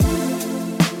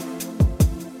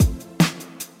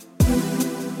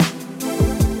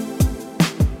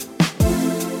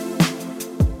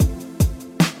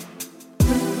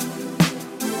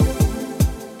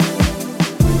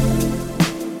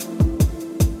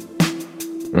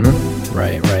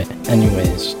Right.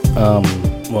 Anyways,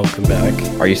 welcome back.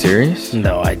 Are you serious?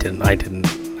 No, I didn't.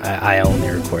 I only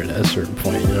recorded at a certain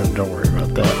point. Don't worry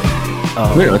about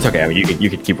that. No, it's okay. I mean, you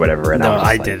could keep whatever. Right No, now.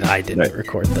 I didn't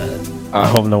record that. I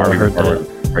hope no one heard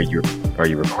that. Are you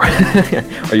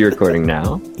recording? Are you recording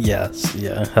now? Yes.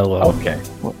 Yeah. Hello. Okay.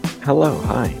 Well, hello.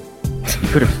 Hi. You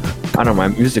could have. I don't know. My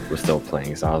music was still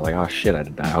playing, so I was like, "Oh shit!"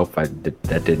 I hope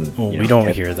that didn't. Well, we don't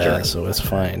hear that, so it's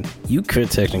fine. You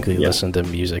could technically listen to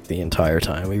music the entire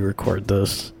time we record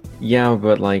this. Yeah,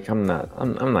 but like, I'm not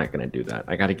gonna do that.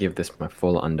 I got to give this my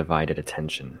full undivided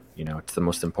attention. You know, it's the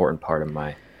most important part of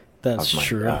my. That's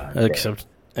true.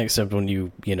 Except when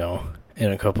you know,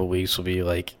 in a couple weeks will be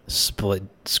like split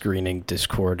screening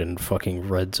Discord and fucking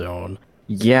Red Zone.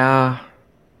 Yeah,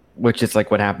 which is like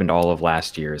what happened all of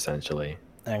last year, essentially.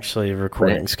 Actually,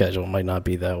 recording schedule might not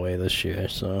be that way this year,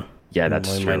 so yeah, that's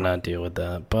we true. might not deal with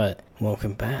that. But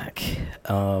welcome back,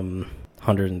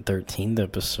 113th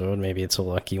episode. Maybe it's a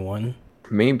lucky one.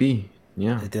 Maybe,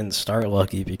 yeah. It didn't start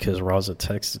lucky because Raza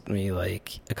texted me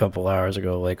like a couple hours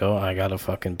ago, like, "Oh, I got a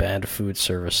fucking bad food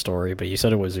service story," but you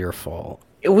said it was your fault.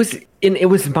 It was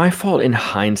my fault in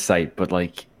hindsight, but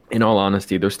like in all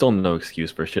honesty, there's still no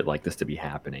excuse for shit like this to be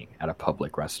happening at a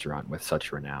public restaurant with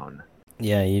such renown.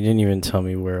 Yeah, you didn't even tell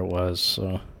me where it was,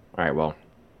 so... Alright, well,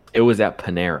 it was at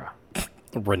Panera.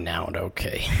 Renowned,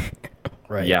 okay.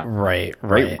 Right, yeah. Right.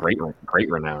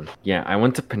 Great renown. Yeah, I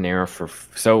went to Panera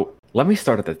so, let me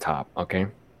start at the top, okay?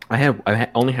 I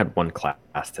only had one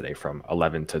class today from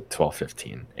 11 to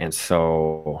 12:15, and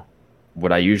so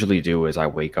what I usually do is I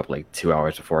wake up like 2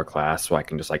 hours before class so I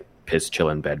can just like piss chill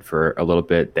in bed for a little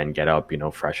bit, then get up,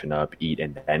 freshen up, eat,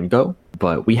 and then go.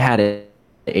 But we had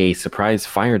a surprise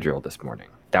fire drill this morning.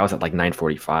 That was at like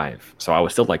 9:45. So I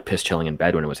was still like piss chilling in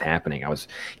bed when it was happening. I was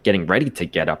getting ready to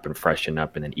get up and freshen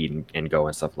up and then eat and go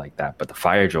and stuff like that. But the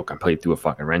fire drill completely threw a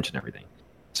fucking wrench and everything.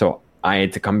 So I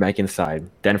had to come back inside,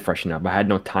 then freshen up. I had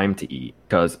no time to eat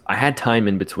because I had time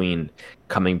in between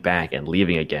coming back and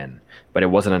leaving again, but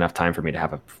it wasn't enough time for me to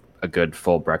have a good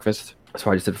full breakfast. So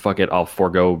I just said, fuck it, I'll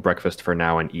forego breakfast for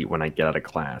now and eat when I get out of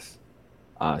class.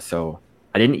 So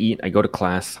I didn't eat. I go to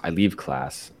class. I leave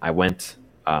class. I went.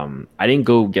 I didn't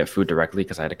go get food directly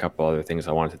because I had a couple other things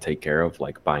I wanted to take care of,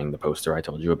 like buying the poster I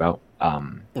told you about.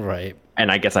 Right.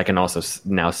 And I guess I can also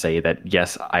now say that,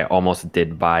 yes, I almost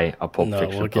did buy a Pulp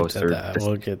Fiction poster.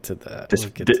 We'll get to that.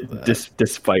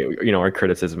 Despite our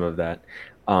criticism of that.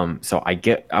 So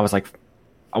I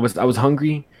was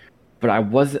hungry, but I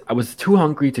was too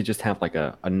hungry to just have like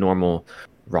a normal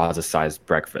Raza-sized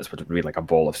breakfast, which would be like a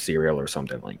bowl of cereal or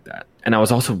something like that. And I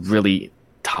was also really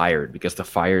tired because the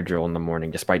fire drill in the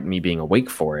morning, despite me being awake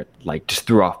for it, like just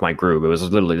threw off my groove. It was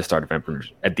literally the start of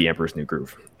the Emperor's New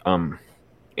Groove. That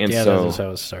is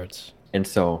how it starts. And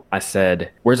so I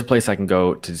said, "Where's a place I can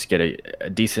go to just get a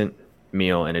decent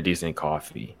meal and a decent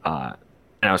coffee?" And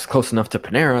I was close enough to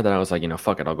Panera that I was like,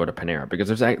 fuck it, I'll go to Panera because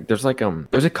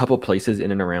there's a couple places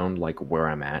in and around like where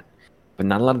I'm at, but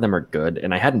not a lot of them are good.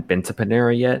 And I hadn't been to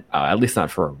Panera yet, at least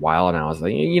not for a while. And I was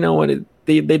like, you know what?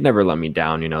 They'd never let me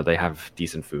down. They have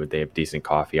decent food. They have decent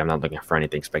coffee. I'm not looking for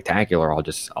anything spectacular.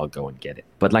 I'll go and get it.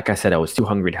 But like I said, I was too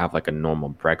hungry to have like a normal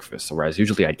breakfast. So whereas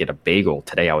usually I'd get a bagel,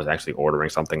 today I was actually ordering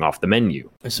something off the menu.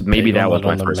 Maybe that was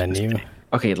my first menu. Mistake.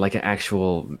 Okay, like an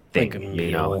actual thing, like a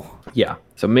meal. Yeah.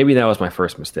 So maybe that was my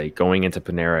first mistake, going into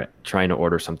Panera, trying to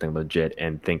order something legit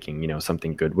and thinking,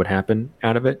 something good would happen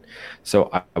out of it. So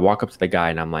I walk up to the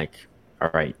guy and I'm like, all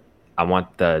right, I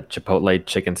want the Chipotle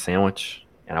chicken sandwich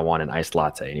and I want an iced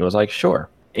latte. And he was like, sure.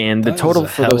 And the total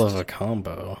for hell of a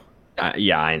combo.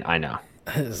 Yeah, I know.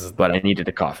 But I needed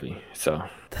a coffee. So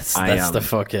that's the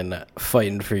fucking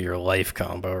fighting for your life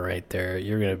combo right there.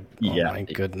 You're going to, my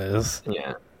goodness.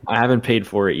 Yeah. I haven't paid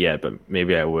for it yet, but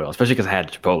maybe I will, especially because I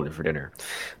had Chipotle for dinner.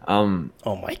 Oh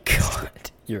my God.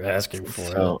 You're asking for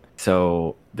it.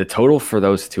 So the total for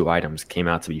those two items came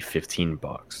out to be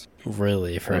 $15.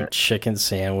 Really? For a chicken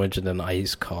sandwich and an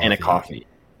iced coffee? And a coffee.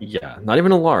 Yeah. Not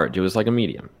even a large. It was like a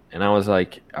medium. And I was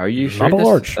like, are you sure? Not a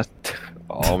large.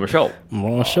 Oh, Michelle.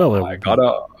 I got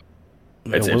a...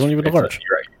 It wasn't even a large.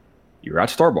 You're at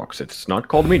Starbucks. It's not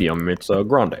called medium. It's a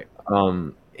grande.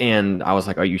 And I was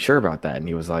like, are you sure about that? And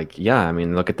he was like, yeah, I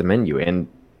mean, look at the menu. And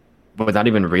without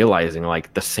even realizing,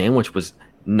 like, the sandwich was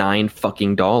 $9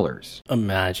 fucking.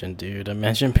 Imagine, dude.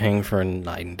 Imagine paying for a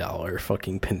 $9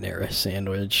 fucking Panera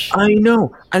sandwich. I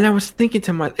know. And I was thinking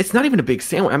to myself, it's not even a big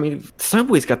sandwich. I mean,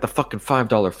 Subway's got the fucking $5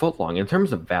 footlong. In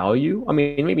terms of value, I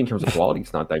mean, maybe in terms of quality,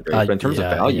 it's not that great. But in terms of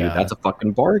value, that's a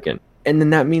fucking bargain. And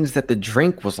then that means that the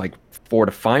drink was like $4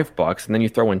 to $5, and then you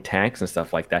throw in tax and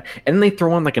stuff like that, and then they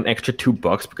throw in like an extra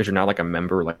 $2 because you're not like a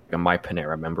member, like a My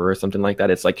Panera member or something like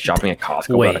that. It's like shopping at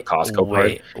Costco without a Costco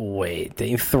card. Wait.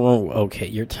 They throw. Okay,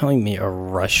 you're telling me a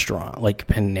restaurant like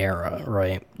Panera,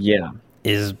 right? Yeah,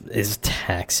 Is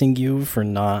taxing you for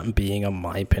not being a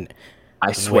My Panera?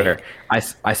 I swear, I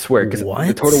swear, because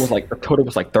the total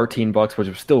was like $13, which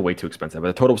was still way too expensive. But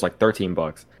the total was like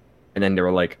 $13, and then they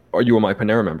were like, "Are you a My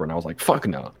Panera member?" And I was like, "Fuck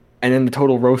no." And then the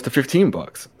total rose to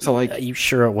 $15. So like, Are you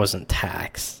sure it wasn't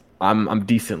tax? I'm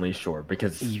decently sure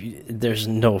because There's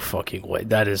no fucking way.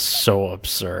 That is so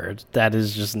absurd. That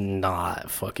is just not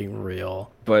fucking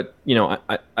real. But you know,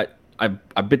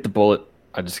 I bit the bullet.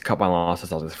 I just cut my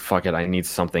losses. I was like, "Fuck it." I need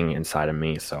something inside of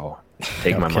me, so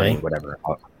take my money, whatever.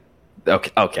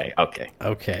 Okay,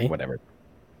 whatever.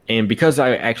 And because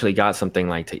I actually got something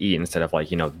like to eat instead of like,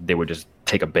 you know, they would just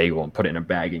take a bagel and put it in a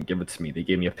bag and give it to me. They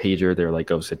gave me a pager. They were like,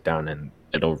 "Go sit down and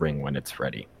it'll ring when it's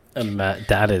ready."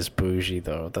 That is bougie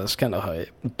though. That's kind of hype.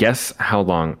 Guess how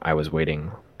long I was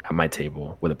waiting at my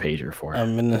table with a pager for?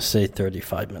 I'm gonna say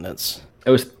 35 minutes.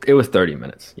 It was 30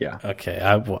 minutes. Yeah. Okay.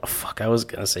 I was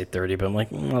gonna say 30, but I'm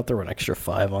like, I'll throw an extra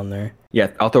 5 on there.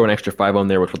 Yeah, I'll throw an extra 5 on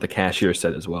there, which what the cashier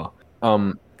said as well.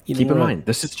 Keep in mind,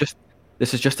 this is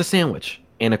just a sandwich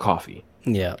and a coffee.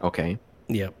 Yeah. Okay.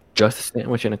 Yep. Just a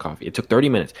sandwich and a coffee. It took 30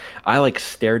 minutes. I like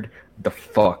stared the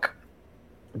fuck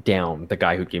down the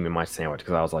guy who gave me my sandwich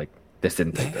because I was like, this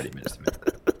didn't take 30 minutes to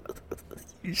make.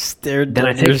 You stared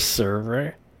down your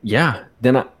server? Yeah.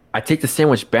 Then I take the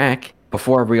sandwich back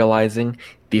before realizing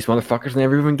these motherfuckers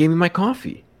never even gave me my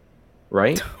coffee.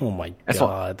 Right? Oh my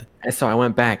God. And so I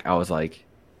went back. I was like,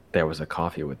 there was a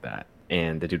coffee with that.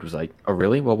 And the dude was like, "Oh,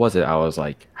 really? What was it?" I was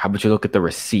like, "How about you look at the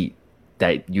receipt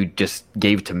that you just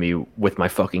gave to me with my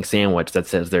fucking sandwich that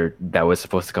says that was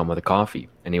supposed to come with a coffee?"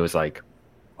 And he was like,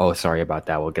 "Oh, sorry about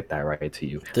that. We'll get that right to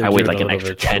you." I wait like an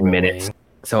extra 10 minutes.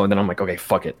 So then I'm like, okay,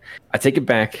 fuck it. I take it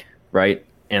back, right?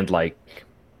 And like,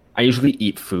 I usually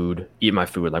eat my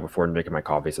food like before making my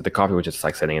coffee. So the coffee was just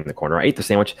like sitting in the corner. I ate the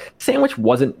sandwich. Sandwich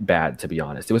wasn't bad, to be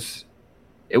honest.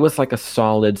 It was like a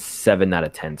solid 7 out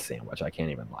of 10 sandwich. I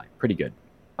can't even lie. Pretty good.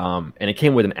 And it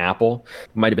came with an apple.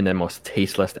 It might have been the most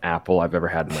tasteless apple I've ever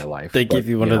had in my life. They give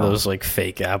you one of those like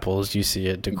fake apples you see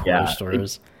at decor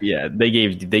stores. They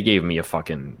gave me a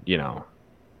fucking,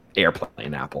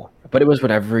 airplane apple. But it was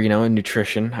whatever,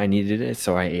 nutrition. I needed it,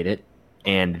 so I ate it.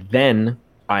 And then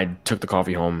I took the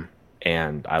coffee home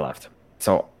and I left.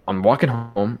 So I'm walking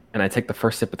home and I take the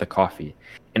first sip of the coffee.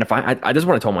 And if I just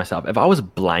want to tell myself, if I was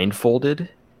blindfolded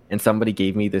and somebody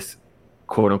gave me this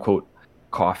quote unquote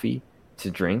coffee to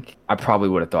drink, I probably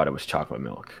would have thought it was chocolate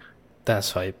milk.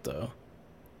 That's hype though.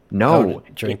 No,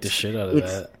 drink the shit out of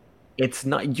that. It's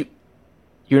not you.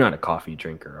 You're not a coffee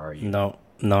drinker, are you? No.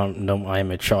 I'm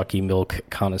a chalky milk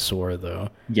connoisseur though.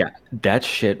 Yeah, that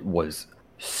shit was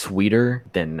sweeter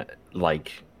than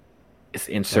like.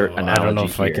 Insert analogy. I don't know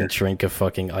if here. I can drink a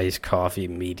fucking iced coffee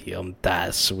medium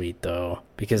that sweet though,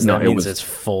 because that means it's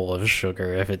full of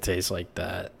sugar if it tastes like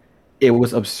that. It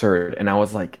was absurd, and I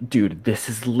was like, dude, this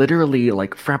is literally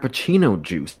like Frappuccino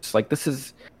juice. Like, this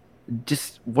is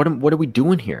just what are we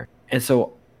doing here? And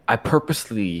so I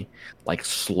purposely like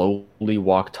slowly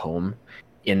walked home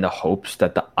in the hopes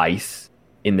that the ice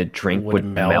in the drink would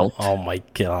melt. Oh my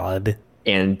God.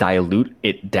 And dilute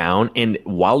it down. And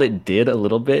while it did a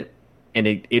little bit, and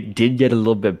it did get a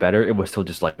little bit better, it was still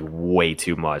just like way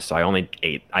too much. So I only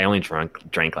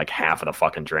drank like half of the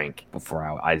fucking drink before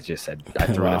I just said I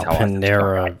threw in the towel.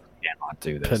 Panera, I cannot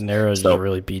do this. Panera just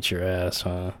really beat your ass,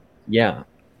 huh? Yeah.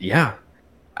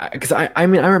 Because I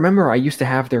mean I remember I used to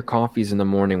have their coffees in the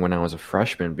morning when I was a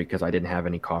freshman because I didn't have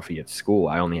any coffee at school.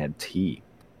 I only had tea,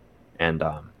 and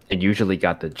it usually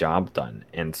got the job done.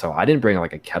 And so I didn't bring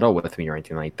like a kettle with me or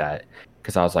anything like that.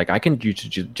 Because I was like, I can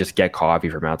just get coffee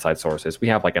from outside sources. We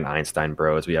have like an Einstein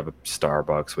Bros. We have a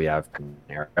Starbucks. We have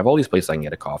Panera. I have all these places I can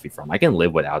get a coffee from. I can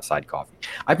live with outside coffee.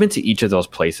 I've been to each of those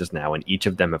places now, and each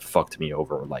of them have fucked me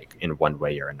over like in one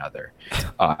way or another.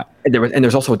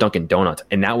 There's also a Dunkin' Donuts,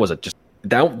 and that was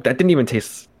that didn't even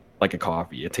taste like a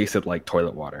coffee. It tasted like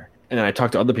toilet water. And then I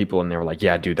talked to other people, and they were like,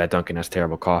 "Yeah, dude, that Dunkin' has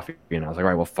terrible coffee." And I was like, "All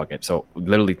right, well, fuck it." So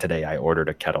literally today, I ordered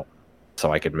a kettle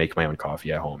so I could make my own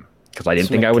coffee at home. Because I didn't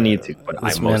think I would need to, but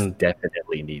I most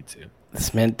definitely need to.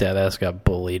 This man deadass got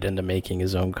bullied into making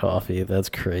his own coffee. That's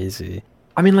crazy.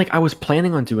 I mean, like, I was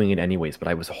planning on doing it anyways, but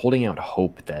I was holding out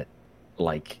hope that,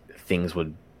 like, things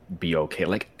would be okay.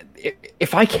 Like,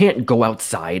 if I can't go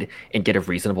outside and get a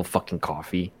reasonable fucking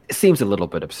coffee, it seems a little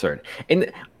bit absurd. And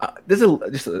this is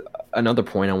just another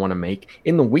point I want to make.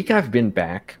 In the week I've been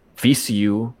back,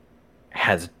 VCU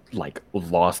has like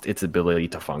lost its ability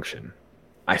to function.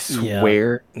 I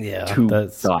swear to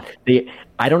God.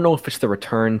 I don't know if it's the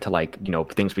return to like, you know,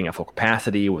 things being at full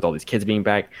capacity with all these kids being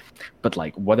back, but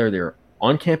like whether they're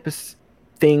on campus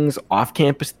things, off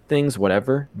campus things,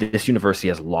 whatever, this university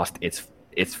has lost its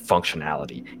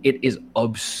functionality. It is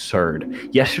absurd.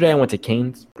 Yesterday I went to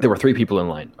Canes. There were 3 people in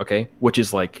line, okay? Which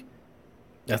is like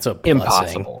that's a blessing.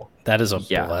 Impossible. That is a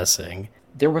blessing.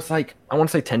 There was like, I want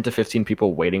to say 10 to 15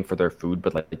 people waiting for their food,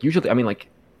 but like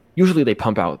usually they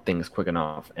pump out things quick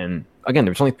enough. And again,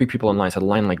 there's only 3 people in line, so the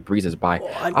line like breezes by.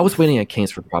 I was waiting at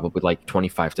Cane's for probably like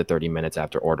 25 to 30 minutes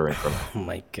after ordering from Oh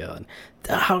my God.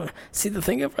 See, the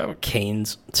thing about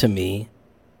Cane's to me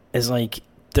is like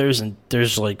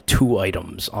there's like 2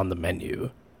 items on the menu.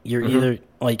 You're either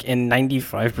like, in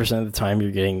 95% of the time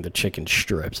you're getting the chicken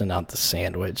strips and not the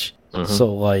sandwich.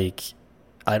 So like,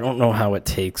 I don't know how it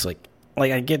takes like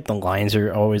I get the lines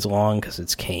are always long because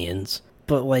it's Cane's.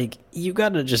 But, like, you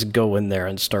gotta just go in there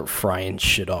and start frying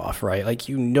shit off, right? Like,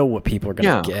 you know what people are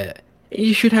gonna get.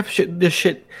 You should have this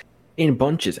shit in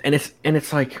bunches. And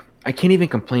it's like, I can't even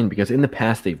complain because in the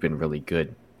past they've been really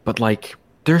good. But, like,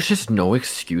 there's just no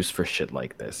excuse for shit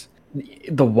like this.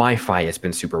 The Wi-Fi has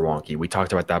been super wonky. We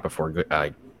talked about that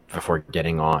before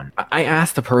getting on. I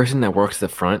asked the person that works the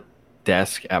front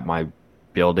desk at my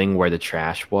building where the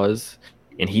trash was,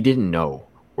 and he didn't know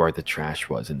where the trash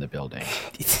was in the building.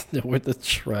 Where the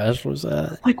trash was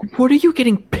at? Like, what are you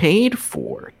getting paid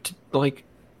for? Like,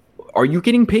 are you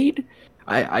getting paid?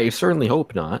 I certainly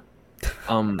hope not.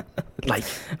 Like,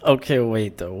 okay,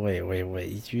 wait.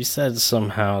 You said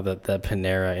somehow that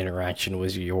Panera interaction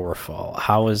was your fault.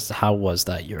 How was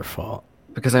that your fault?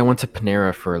 Because I went to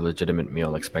Panera for a legitimate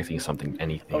meal, expecting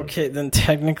anything. Okay, then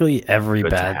technically every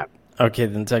bad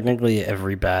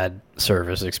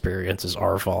service experience is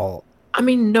our fault. I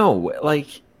mean, no,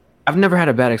 like, I've never had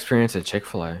a bad experience at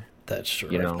Chick-fil-A. That's true.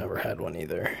 I've never had one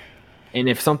either. And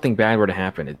if something bad were to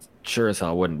happen, it sure as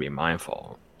hell wouldn't be my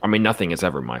fault. I mean, nothing is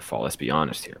ever my fault, let's be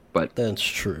honest here. But that's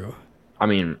true. I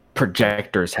mean,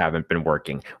 projectors haven't been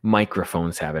working.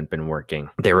 Microphones haven't been working.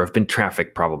 There have been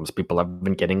traffic problems. People have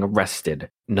been getting arrested.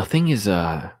 Nothing is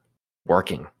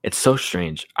working. It's so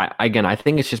strange. I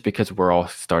think it's just because we're all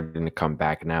starting to come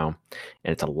back now,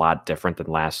 and it's a lot different than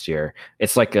last year.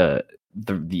 It's like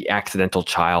the accidental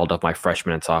child of my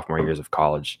freshman and sophomore years of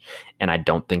college, and I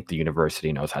don't think the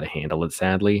university knows how to handle it,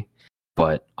 sadly.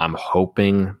 But I'm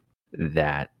hoping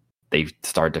that they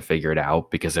start to figure it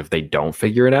out, because if they don't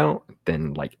figure it out,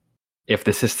 then like if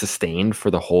this is sustained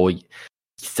for the whole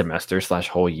semester /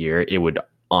 whole year, it would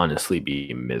honestly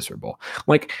be miserable.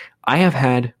 Like, I have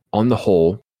had, on the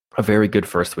whole, a very good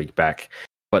first week back,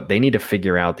 but they need to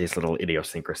figure out these little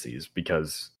idiosyncrasies,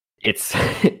 because it's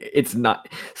not,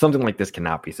 something like this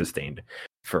cannot be sustained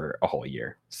for a whole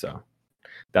year. So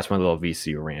that's my little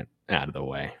VCU rant out of the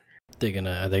way.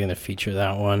 Are they gonna feature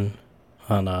that one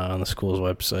on the school's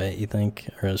website, you think,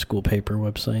 or a school paper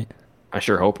website? I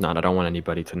sure hope not. I don't want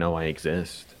anybody to know I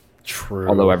exist. True.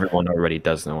 Although everyone already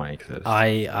does know I exist.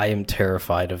 I am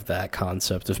terrified of that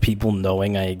concept of people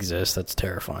knowing I exist. That's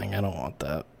terrifying. I don't want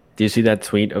that. Do you see that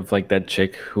tweet of like that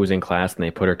chick who was in class and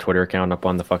they put her Twitter account up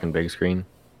on the fucking big screen?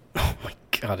 Oh my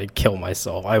God, I'd kill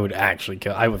myself. I would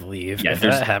leave. Yeah, if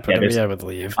that happened to me, I would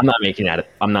leave. I'm not making out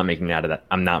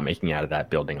of that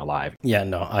building alive. Yeah,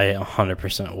 no, I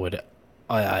 100% would.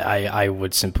 I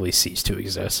would simply cease to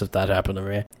exist if that happened to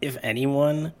me. If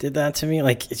anyone did that to me,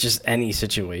 like, it's just any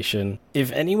situation.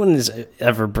 If anyone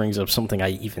ever brings up something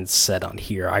I even said on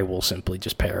here, I will simply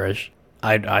just perish.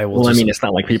 I will. Well, I mean, it's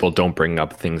not like people don't bring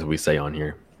up things we say on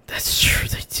here. That's true.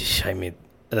 I mean,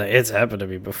 it's happened to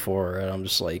me before, and I'm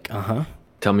just like,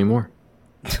 Tell me more.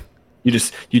 You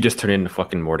just turn into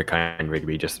fucking Mordecai and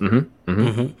Rigby. Just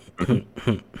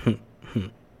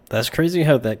That's crazy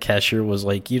how that cashier was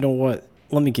like, you know what?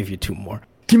 Let me give you 2 more.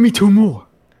 Give me 2 more.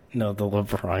 No, the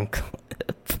LeBron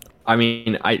clip. I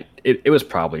mean, it was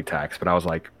probably tax, but I was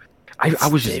like,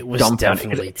 it was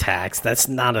definitely tax. That's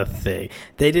not a thing.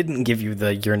 They didn't give you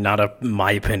the "you're not a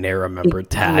My Panera member"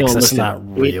 tax. No, that's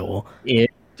not real.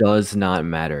 It does not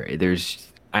matter.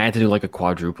 I had to do like a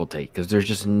quadruple take because there's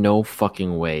just no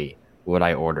fucking way what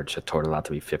I ordered should total out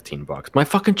to be $15. My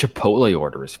fucking Chipotle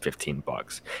order is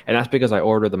 $15, and that's because I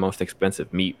ordered the most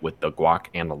expensive meat with the guac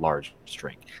and the large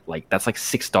drink. Like, that's like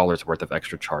 $6 worth of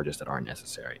extra charges that aren't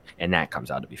necessary, and that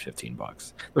comes out to be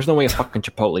 $15. There's no way a fucking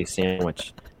Chipotle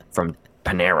sandwich from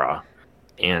Panera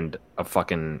and a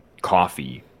fucking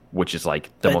coffee, which is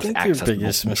like the most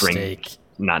accessible drink,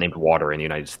 not named water in the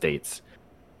United States,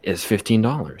 is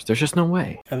 $15. There's just no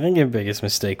way. I think your biggest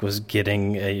mistake was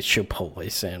getting a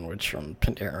Chipotle sandwich from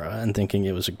Panera and thinking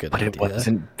it was a good idea. But it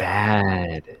wasn't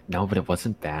bad. No, but it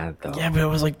wasn't bad, though. Yeah, but it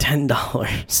was like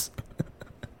 $10.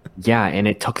 Yeah, and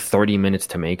it took 30 minutes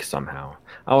to make somehow.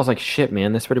 I was like, shit,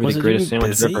 man, this better be the greatest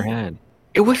sandwich I've ever had.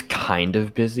 It was kind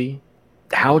of busy.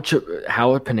 How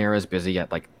Panera is busy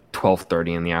at like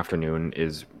 12:30 in the afternoon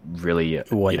is really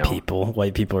white people.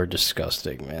 White people are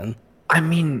disgusting, man. I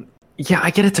mean, yeah,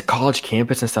 I get it's a college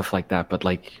campus and stuff like that, but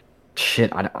like,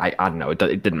 shit, I don't know. It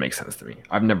didn't make sense to me.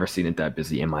 I've never seen it that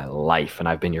busy in my life, and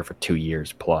I've been here for 2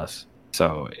 years plus.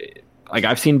 So, like,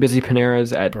 I've seen busy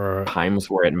Paneras at times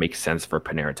where it makes sense for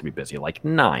Panera to be busy, like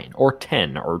 9 or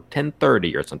 10 or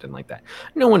 10:30 or something like that.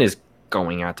 No one is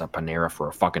going out to Panera for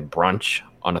a fucking brunch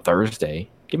on a Thursday.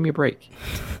 Give me a break.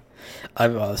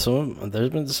 There's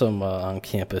been some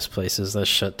on-campus places that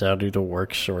shut down due to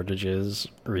work shortages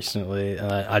recently,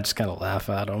 and I just kind of laugh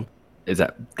at them. Is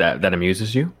that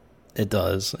amuses you? It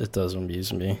does. It does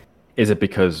amuse me. Is it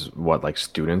because like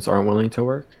students aren't willing to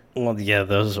work? Well, yeah,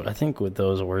 I think with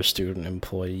those were student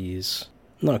employees.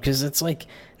 No, because it's like,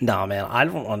 nah, man, I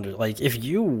don't if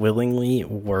you willingly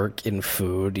work in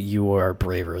food, you are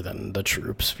braver than the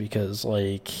troops, because,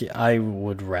 like, I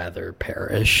would rather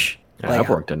perish. Yeah, I've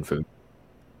worked in food.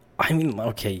 I mean,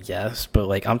 okay, yes, but,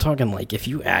 like, I'm talking, like, if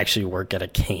you actually work at a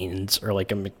Cane's or,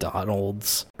 like, a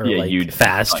McDonald's or,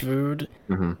 fast food,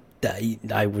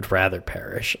 I would rather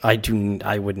perish.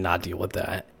 I would not deal with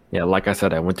that. Yeah, like I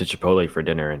said, I went to Chipotle for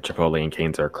dinner, and Chipotle and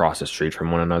Cane's are across the street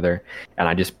from one another. And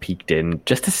I just peeked in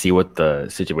just to see what the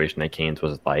situation at Cane's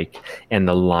was like. And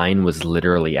the line was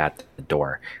literally at the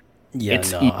door. Yeah,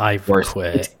 I've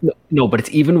quit. But it's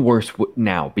even worse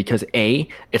now because A,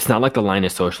 it's not like the line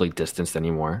is socially distanced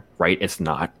anymore, right? It's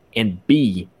not. And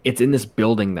B, it's in this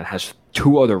building that has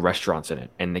 2 other restaurants in it.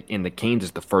 And the Cane's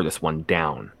is the furthest one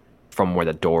down from where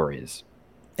the door is.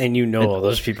 And all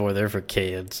those people are there for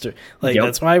Cane's. Like, yep.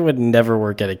 That's why I would never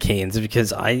work at a Cane's,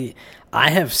 because I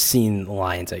have seen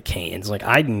lines at Cane's. Like,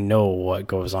 I know what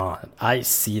goes on. I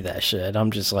see that shit.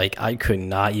 I'm just like, I could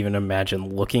not even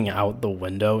imagine looking out the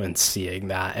window and seeing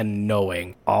that and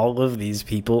knowing all of these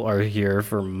people are here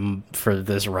for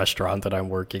this restaurant that I'm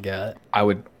working at. I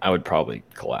would probably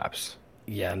collapse.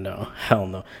 Yeah, no. Hell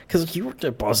no. Because you worked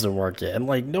at Boston Market, and,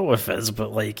 like, no offense,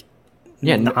 but, like,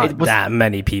 yeah, not that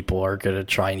many people are going to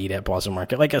try and eat at Boston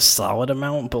Market. Like, a solid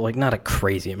amount, but, like, not a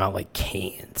crazy amount like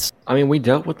Cane's. I mean, we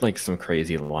dealt with, like, some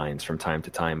crazy lines from time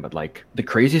to time, but, like, the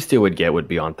craziest it would get would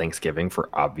be on Thanksgiving for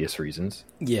obvious reasons.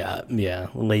 Yeah.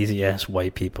 Lazy-ass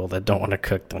white people that don't want to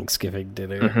cook Thanksgiving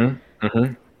dinner.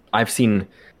 I've seen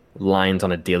lines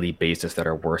on a daily basis that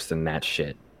are worse than that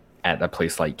shit at a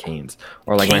place like Cane's.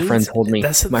 Or, like, my friend told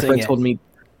me...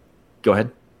 Go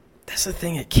ahead. That's the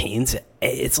thing at Cane's.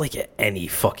 It's like at any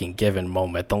fucking given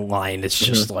moment, the line is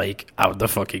just like out the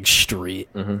fucking street.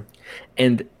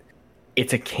 And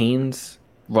it's a Cane's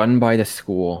run by the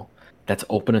school that's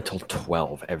open until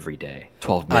 12 every day,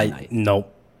 12 midnight.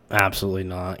 Nope, absolutely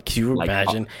not. Can you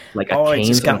imagine? I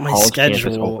just got my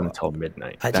schedule open until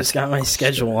midnight. I just got my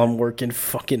schedule. I'm working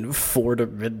fucking 4 to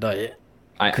midnight.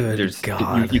 Good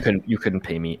God. You couldn't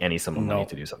pay me any sum of money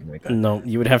to do something like that. No,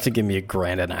 you would have to give me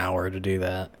 $1,000 an hour to do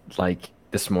that. Like,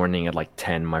 this morning at like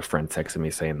 10, my friend texted me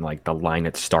saying, like, the line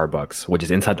at Starbucks, which is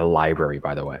inside the library,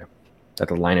 by the way, that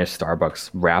the line at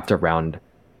Starbucks wrapped around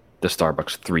the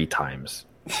Starbucks 3 times.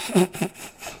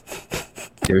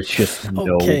 There's just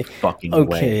no fucking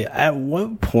way. Okay, at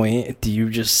what point do you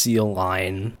just see a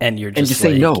line and you're just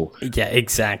say no? Yeah,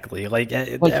 exactly. Like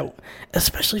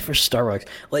especially for Starbucks.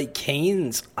 Like,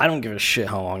 Cane's, I don't give a shit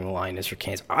how long the line is for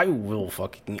Cane's. I will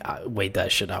fucking wait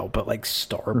that shit out. But, like,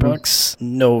 Starbucks,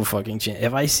 no fucking chance.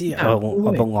 If I see the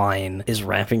line is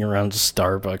wrapping around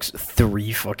Starbucks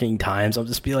 3 fucking times, I'll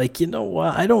just be like, you know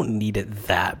what? I don't need it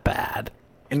that bad.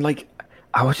 And, like,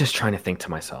 I was just trying to think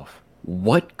to myself,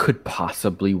 what could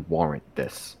possibly warrant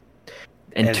this?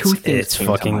 And 2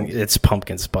 things. It's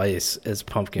pumpkin spice. It's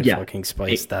pumpkin fucking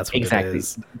spice. That's what it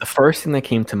is. The first thing that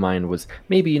came to mind was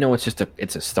maybe, it's a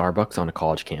Starbucks on a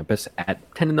college campus at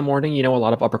 10 in the morning. A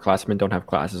lot of upperclassmen don't have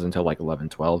classes until like 11,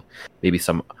 12. Maybe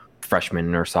some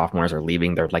freshmen or sophomores are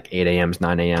leaving. They're like 8 a.m.s,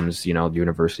 9 a.m.s,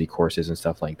 university courses and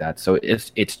stuff like that. So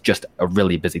it's just a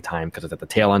really busy time because it's at the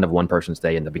tail end of one person's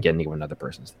day and the beginning of another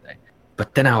person's day.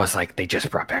 But then I was like, they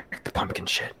just brought back the pumpkin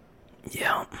shit.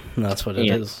 Yeah, that's what it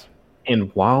is.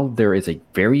 And while there is a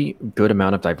very good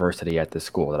amount of diversity at this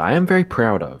school that I am very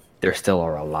proud of, there still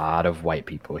are a lot of white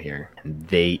people here, and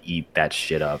they eat that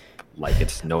shit up like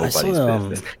it's nobody's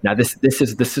business. Now, this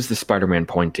is the Spider-Man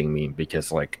pointing meme,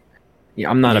 because, like, Yeah,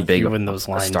 I'm not a big you in those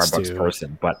lines Starbucks too.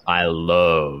 person, but I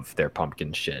love their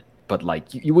pumpkin shit. But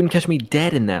like, you wouldn't catch me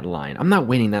dead in that line. I'm not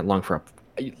waiting that long for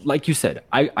like you said,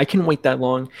 I can wait that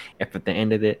long if at the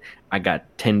end of it I got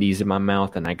tendies in my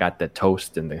mouth and I got the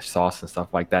toast and the sauce and stuff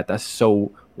like that. That's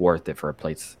so worth it for a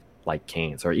place like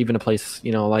Cane's or even a place,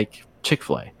 like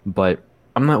Chick-fil-A. But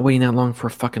I'm not waiting that long for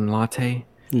a fucking latte.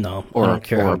 No, I don't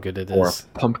care how good it Or is.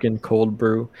 a pumpkin cold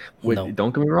brew. No.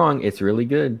 Don't get me wrong, it's really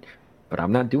good, but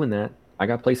I'm not doing that. I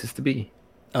got places to be.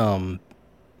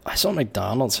 I saw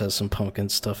McDonald's has some pumpkin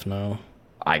stuff now.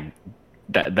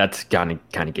 That's kind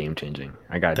of game changing.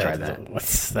 I gotta try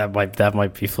that. That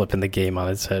might be flipping the game on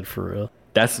its head for real.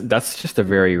 That's just a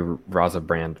very Raza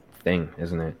brand thing,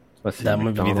 isn't it? Let's see. That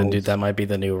might be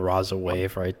the new Raza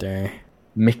wave right there.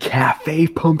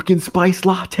 McCafe pumpkin spice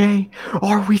latte.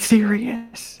 Are we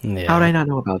serious? Yeah. How did I not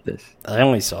know about this? I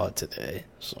only saw it today,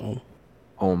 so.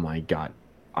 Oh my god,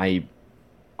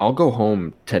 I'll go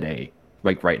home today.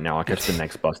 Like right now, I'll catch the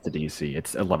next bus to DC.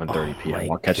 It's 11:30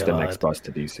 p.m. I'll catch the next bus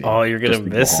to DC. Oh, you're gonna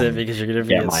miss it because you're gonna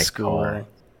be at school. Car.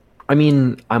 I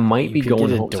mean, I might be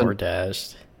going home.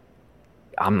 DoorDash.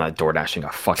 I'm not DoorDashing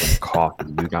a fucking coffee.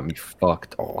 You got me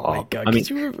fucked. Oh my god! I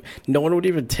mean, no one would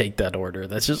even take that order.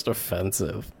 That's just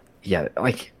offensive. Yeah,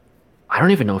 like I don't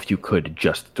even know if you could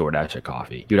just DoorDash a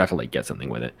coffee. You'd have to like get something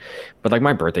with it. But like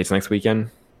my birthday's next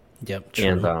weekend. Yep. True.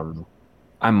 And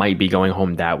I might be going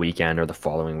home that weekend or the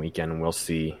following weekend. We'll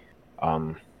see.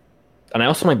 And I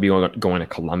also might be going to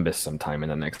Columbus sometime in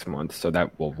the next month, so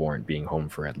that will warrant being home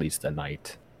for at least a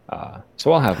night.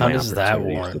 So I'll have. How does that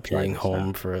warrant being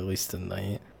home for at least a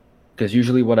night? Because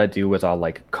usually what I do is I'll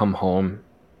like come home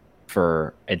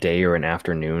for a day or an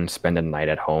afternoon, spend a night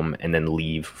at home, and then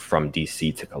leave from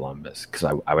DC to Columbus because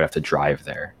I would have to drive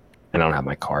there, and I don't have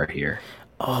my car here.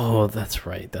 Oh, that's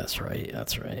right.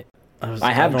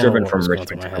 I have driven from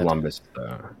Richmond to Columbus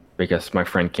because my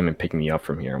friend came and picked me up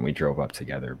from here and we drove up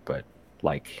together. But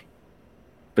like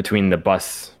between the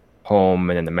bus home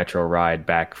and then the metro ride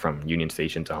back from Union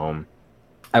Station to home,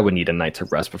 I would need a night to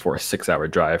rest before a 6-hour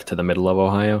drive to the middle of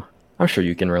Ohio. I'm sure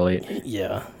you can relate.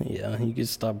 Yeah. You could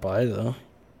stop by though.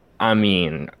 I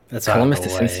mean, that's Columbus to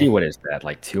Cincy, what is that?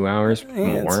 Like 2 hours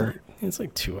more? It's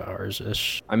like 2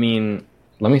 hours-ish. I mean,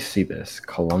 let me see this.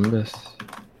 Columbus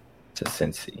to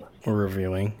Cincy. We're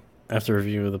reviewing. After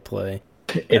review of the play.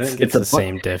 It's the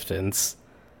same distance.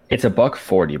 It's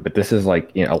 $140, but this is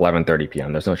like 11:30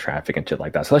 p.m. There's no traffic and shit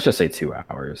like that. So let's just say 2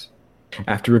 hours.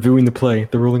 After reviewing the play,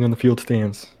 the rolling on the field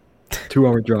stands.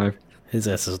 2-hour drive. His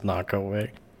ass is not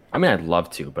going. I mean, I'd love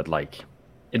to, but like,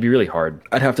 it'd be really hard.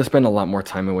 I'd have to spend a lot more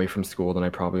time away from school than I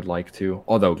probably like to.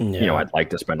 Although, I'd like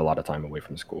to spend a lot of time away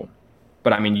from school.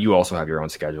 But I mean, you also have your own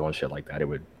schedule and shit like that.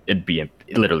 It'd be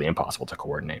literally impossible to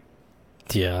coordinate.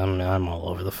 Yeah, I'm all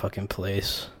over the fucking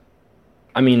place.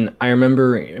 I mean, I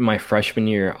remember in my freshman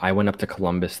year, I went up to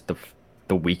Columbus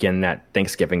the weekend that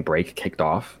Thanksgiving break kicked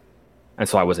off. And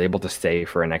so I was able to stay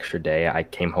for an extra day. I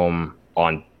came home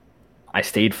I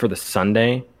stayed for the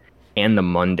Sunday and the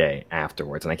Monday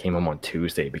afterwards. And I came home on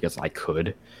Tuesday because I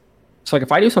could. So like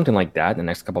if I do something like that in the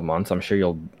next couple of months, I'm sure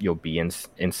you'll be in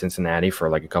Cincinnati for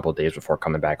like a couple of days before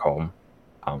coming back home.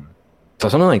 So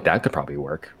something like that could probably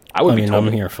work.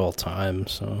 I'm here full time,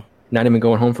 so not even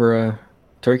going home for a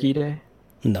Turkey Day.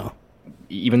 No,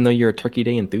 even though you're a Turkey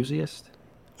Day enthusiast.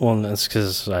 Well, that's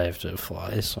because I have to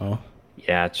fly. So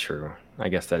yeah, true. I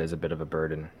guess that is a bit of a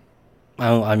burden.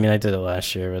 I mean, I did it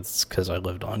last year. It's because I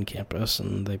lived on campus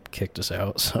and they kicked us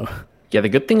out. So yeah, the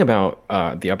good thing about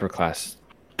the upper class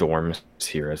dorms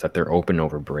here is that they're open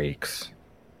over breaks.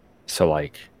 So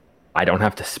like, I don't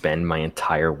have to spend my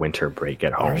entire winter break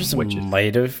at home. Ours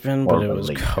might have been, but it was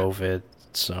COVID,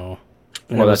 so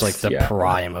it was like the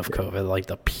prime of COVID, like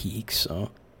the peak.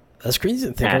 So that's crazy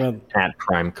to think about. At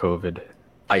prime COVID,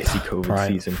 icy COVID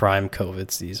season. Prime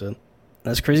COVID season.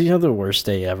 That's crazy how the worst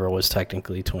day ever was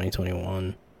technically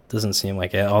 2021. Doesn't seem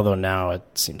like it, although now it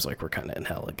seems like we're kind of in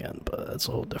hell again, but that's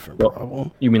a whole different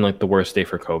problem. You mean like the worst day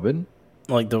for COVID?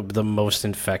 Like the most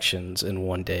infections in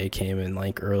one day came in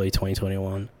like early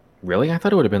 2021. Really? I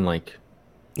thought it would have been like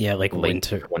like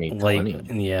winter 2020.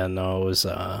 It was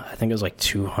I think it was like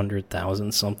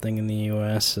 200,000 something in the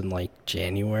US in like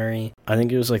January. I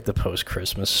think it was like the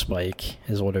post-Christmas spike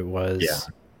is what it was. Yeah.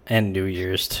 And New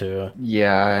Year's too.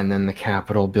 Yeah, and then the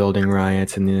Capitol building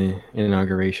riots and the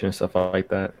inauguration and stuff like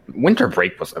that. Winter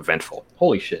break was eventful.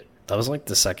 Holy shit. That was like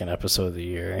the second episode of the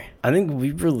year. I think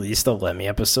we released a Lemmy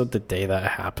episode the day that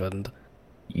happened.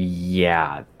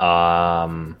 Yeah.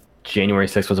 January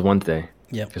 6th was a Wednesday.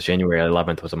 Yeah. Because January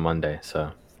 11th was a Monday.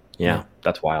 So, yeah,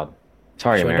 that's wild.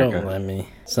 Sorry, America. Shout out Lemmy.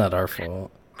 It's not our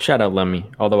fault. Shout out Lemmy.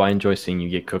 Although I enjoy seeing you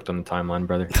get cooked on the timeline,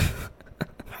 brother.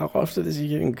 How often is he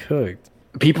getting cooked?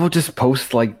 People just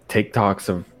post like TikToks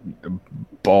of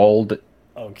bald,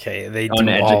 Okay, they do all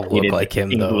look uneducated like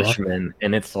him, Englishmen,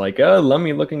 and it's like, oh,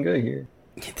 Lummy looking good here.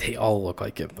 though. They all look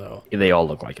like him, though. They all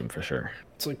look like him for sure.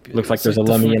 It's like, Looks like it's there's a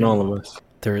the Lemmy in fucking- all of us.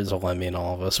 There is a Lemmy in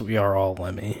all of us. We are all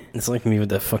Lemmy. It's like me with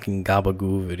that fucking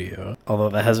Gabagoo video. Although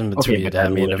that hasn't been Okay, tweeted but at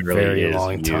that me in a literally very is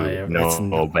long you. time.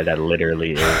 No, but that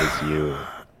literally is you.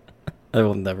 I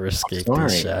will never escape sorry.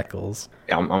 these shackles.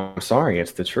 I'm sorry,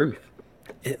 it's the truth.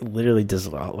 It literally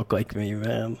does not look like me,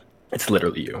 man. It's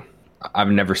literally you. I've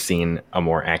never seen a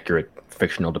more accurate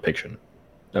fictional depiction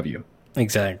of you.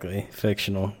 Exactly.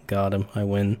 Fictional. Got him. I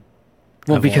win.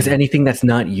 Well, I've because won. anything that's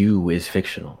not you is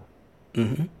fictional.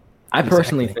 Mhm. I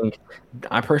personally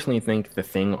think the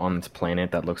thing on this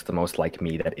planet that looks the most like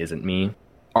me that isn't me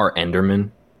are Endermen.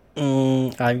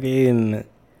 I mean,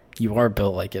 you are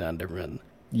built like an Enderman.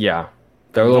 Yeah,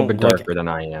 they're a You little don't bit look- darker than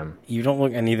I am. You don't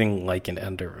look anything like an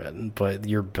Enderman, but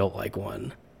you're built like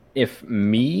one. If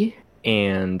me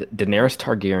and Daenerys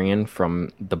Targaryen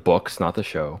from the books, not the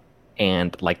show,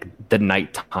 and like the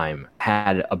nighttime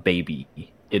had a baby,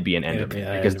 it'd be an It'd Enderman be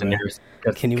an because Enderman. Daenerys,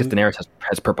 because Daenerys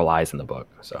has purple eyes in the book.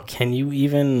 So Can you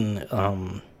even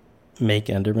make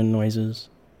Enderman noises?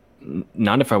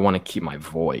 not if I want to keep my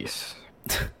voice.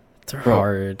 They're Bro,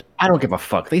 hard. I don't give a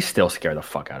fuck. They still scare the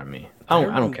fuck out of me. I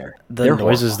don't care. The They're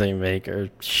noises horrifying. they make are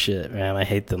shit, man. I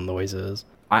hate the noises.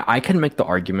 I can make the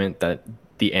argument that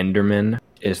the Enderman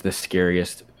is the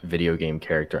scariest video game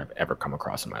character I've ever come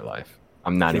across in my life.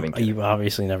 I'm not even kidding. You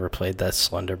obviously never played that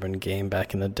Slenderman game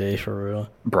back in the day, for real.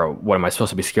 Bro, what am I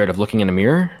supposed to be scared of looking in a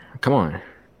mirror? Come on. I mean,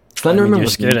 Slenderman you're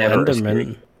was scared of never Enderman.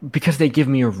 scary. Because they give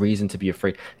me a reason to be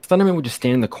afraid. Slenderman would just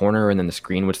stand in the corner and then the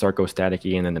screen would start go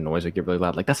staticky and then the noise would get really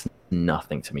loud. Like, that's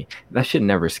nothing to me. That shit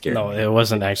never scared No, me. it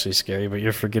wasn't actually scary, but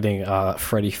you're forgetting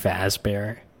Freddy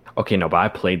Fazbear. Okay, no, but I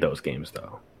played those games,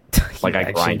 though. Like, You I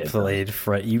actually grinded them. played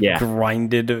Freddy. You Yeah.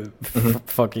 grinded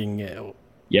fucking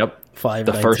Yep. Five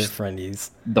The Nights first- at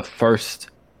Freddy's. The first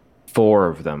 4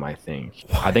 of them, I think.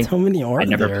 I think How many are I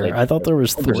never there? played. I thought there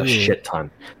was 3. There's a shit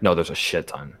ton. No, there's a shit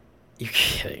ton. You're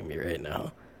kidding me right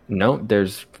now. No,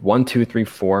 there's 1, 2, 3,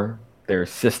 4. There's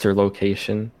Sister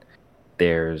Location.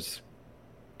 There's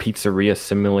Pizzeria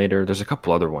Simulator. There's a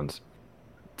couple other ones,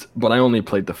 but I only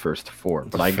played the first 4.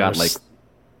 But I got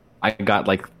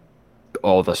like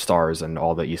all the stars and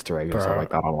all the Easter eggs and stuff Bro. like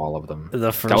that on all of them. The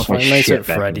was first my Five Nights shit at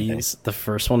back in the day. Freddy's, the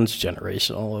first one's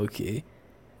generational, low-key.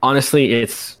 Honestly,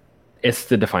 it's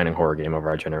the defining horror game of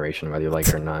our generation, whether you like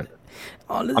it or not.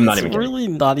 Honestly, I'm not it's even kidding. really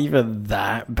not even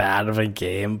that bad of a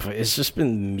game, but it's just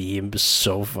been memed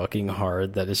so fucking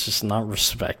hard that it's just not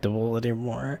respectable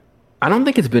anymore. I don't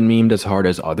think it's been memed as hard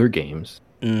as other games.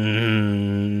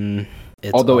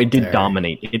 It's Although up it did there.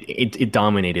 dominate. It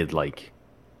dominated like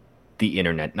the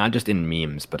internet, not just in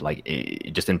memes, but like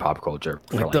just in pop culture.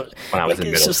 For, Like like, when I was in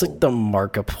it's middle just school. like the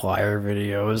Markiplier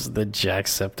videos, the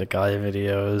Jacksepticeye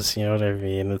videos. You know what I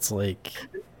mean? It's like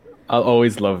I'll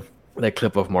always love that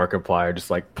clip of Markiplier just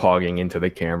like pogging into the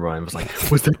camera and was like,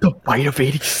 "Was that the bite of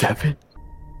 '87?"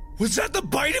 Was that the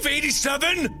bite of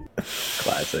 87?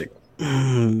 Classic.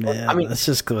 man, I mean- let's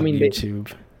just go to I mean, they-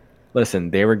 YouTube. Listen,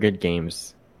 they were good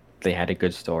games. They had a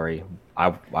good story.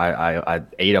 I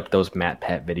ate up those Matt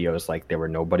Pat videos like they were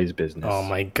nobody's business. Oh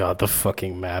my god, the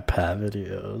fucking Matt Pat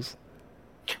videos.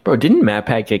 Bro, didn't Matt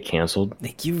Pat get canceled?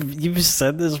 Like you've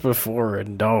said this before,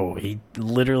 and no, he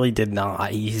literally did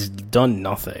not. He's done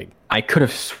nothing. I could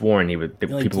have sworn Like,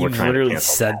 people were you've trying to literally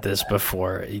cancel. said this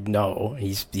before. No,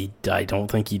 I don't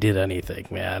think he did anything,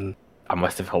 man. I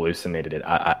must have hallucinated it.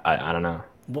 I don't know.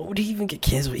 What would he even get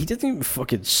canceled? He doesn't even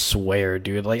fucking swear,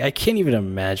 dude. Like, I can't even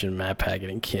imagine Matt Pat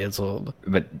getting canceled.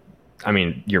 But I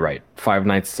mean, you're right. Five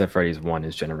Nights at Freddy's 1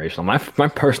 is generational. My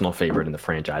personal favorite in the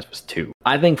franchise was 2.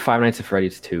 I think Five Nights at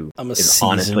Freddy's 2 I'm a is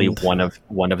honestly seasoned-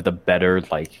 one of the better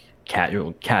like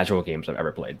casual games I've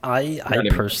ever played. I Not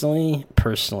even-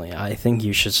 personally, I think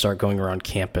you should start going around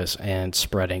campus and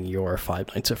spreading your Five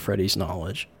Nights at Freddy's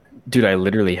knowledge. Dude, I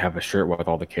literally have a shirt with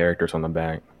all the characters on the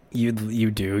back. You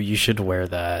do. You should wear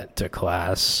that to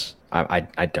class. I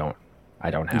don't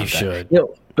have You that. should. You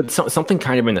know, but something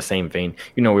kind of in the same vein.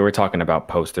 You know, we were talking about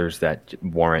posters that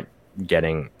warrant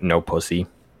getting no pussy.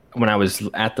 When I was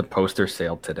at the poster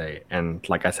sale today, and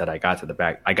like I said, I got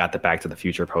the Back to the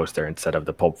Future poster instead of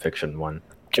the Pulp Fiction one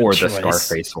or the choice.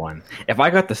 Scarface one. If I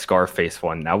got the Scarface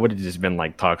one, that would have just been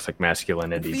like toxic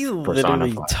masculinity We literally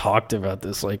personified. talked about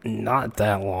this like not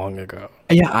that long ago.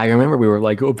 Yeah, I remember we were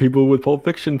like, "Oh, people with Pulp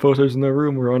Fiction posters in their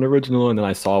room were unoriginal," and then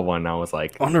I saw one, and I was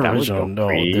like, "That would Unoriginal, go no,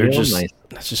 real they're just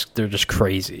nice." they're just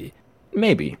crazy.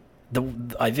 Maybe,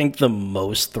 I think the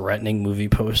most threatening movie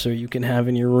poster you can have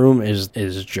in your room is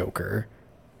Joker.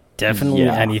 Definitely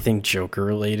anything Joker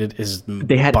related is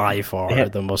by far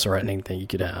the most threatening thing you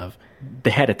could have.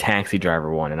 They had a Taxi Driver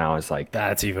one, and I was like,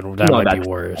 that might be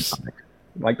worse. Psychotic.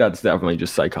 Like that's definitely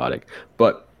just psychotic.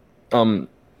 But in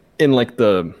like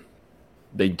the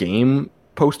game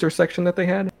poster section that they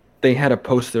had a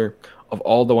poster of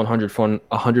all the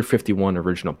 151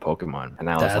 original Pokemon, and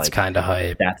I was that's kind of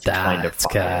hype. That's kind of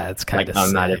fun. That's kind of.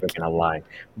 I'm not even gonna lie,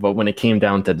 but when it came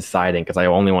down to deciding, because I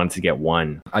only wanted to get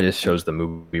one, I just chose the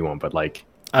movie one. But like,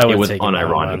 it was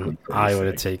unironically. I would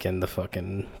have taken the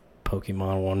fucking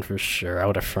Pokemon one for sure. I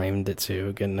would have framed it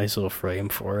too. Get a nice little frame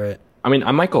for it. I mean,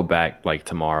 I might go back like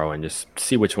tomorrow and just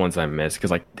see which ones I missed,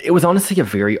 because like it was honestly a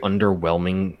very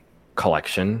underwhelming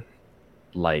collection.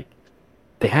 Like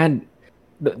they had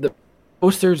the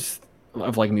posters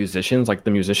of like musicians, like the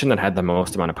musician that had the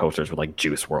most amount of posters was like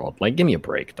Juice WRLD. Like, give me a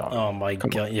break, dog. Oh my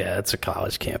god, yeah, it's a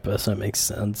college campus. That makes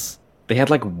sense. They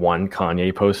had like one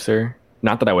Kanye poster.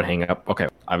 Not that I would hang up. Okay,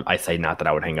 I say not that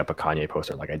I would hang up a Kanye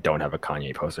poster. Like I don't have a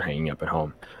Kanye poster hanging up at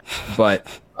home, but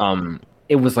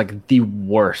it was like the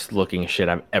worst looking shit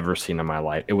I've ever seen in my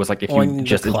life. It was like if you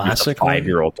just used a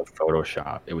 5-year-old to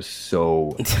Photoshop. It was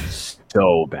so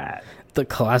bad. The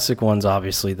classic one's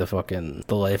obviously the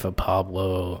Life of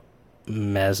Pablo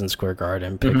Madison Square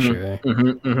Garden picture.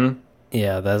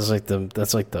 Yeah, that's like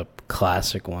the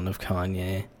classic one of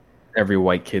Kanye. Every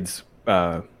white kid's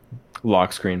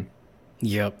lock screen.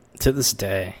 Yep, to this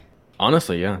day.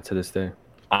 Honestly, yeah, to this day.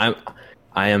 I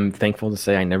am thankful to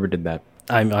say I never did that.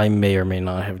 I may or may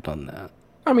not have done that.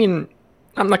 I mean,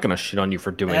 I'm not gonna shit on you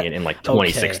for doing it in like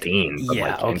 2016. But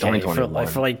yeah, like in 2021.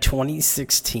 For like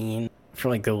 2016. For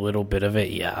like a little bit of it,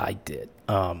 yeah, I did.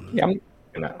 Yeah,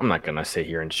 I'm not gonna sit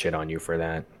here and shit on you for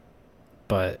that.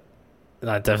 But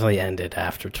that definitely ended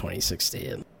after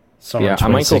 2016. Summer yeah, 2016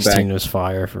 I might go back. Was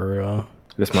fire for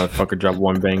This motherfucker dropped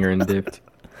one banger and dipped.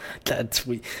 That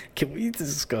tweet. Can we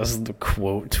discuss the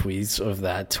quote tweets of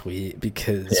that tweet?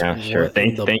 Because yeah, sure.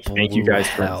 Thank you guys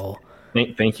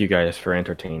thank you guys for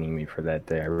entertaining me for that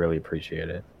day. I really appreciate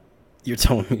it. You're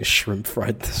telling me shrimp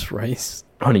fried this rice?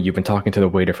 Honey, you've been talking to the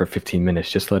waiter for 15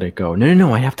 minutes. Just let it go.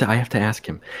 No. I have to ask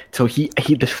him. So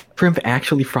the shrimp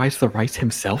actually fries the rice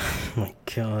himself? Oh my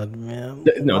god, man.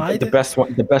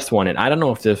 The best one, and I don't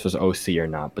know if this was OC or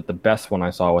not, but the best one I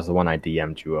saw was the one I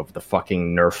DM'd you of the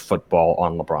fucking Nerf football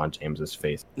on LeBron James's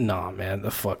face. Nah, man,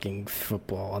 the fucking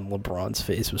football on LeBron's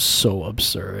face was so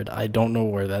absurd. I don't know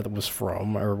where that was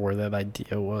from or where that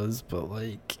idea was, but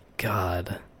like,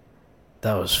 god,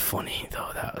 that was funny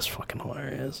though. That was fucking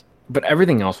hilarious. But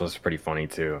everything else was pretty funny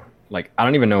too. Like, I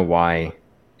don't even know why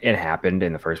it happened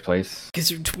in the first place. Because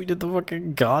you tweeted the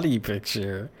fucking Gotti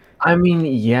picture. I mean,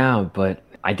 yeah, but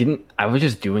I was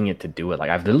just doing it to do it. Like,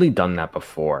 I've literally done that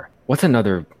before. What's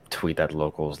another tweet that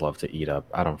locals love to eat up?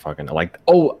 I don't fucking know. Like,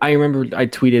 oh, I remember I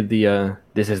tweeted the,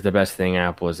 this is the best thing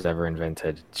Apple has ever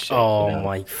invented. Shit,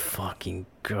 my fucking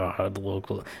god,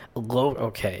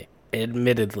 okay,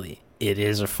 admittedly, it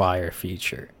is a fire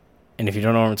feature. And if you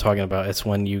don't know what I'm talking about, it's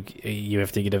when you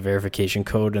have to get a verification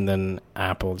code, and then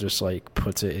Apple just like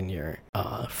puts it in your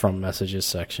from messages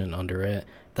section under it.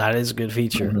 That is a good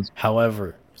feature. Mm-hmm.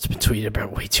 However, it's been tweeted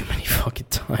about way too many fucking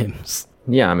times.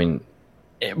 Yeah, I mean,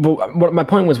 what my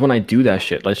point was, when I do that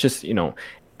shit, let's just,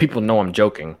 people know I'm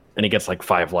joking, and it gets like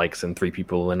 5 likes and 3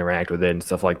 people interact with it and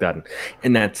stuff like that,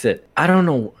 and that's it. I don't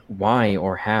know why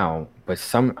or how, but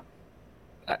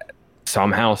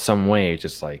somehow, some way,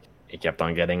 just like, it kept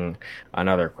on getting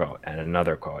another quote and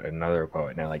another quote and another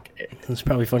quote. And it's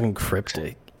probably fucking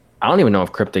Cryptic. I don't even know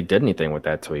if Cryptic did anything with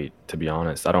that tweet, to be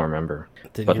honest. I don't remember.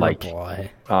 Did he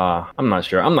reply? I'm not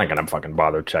sure. I'm not gonna fucking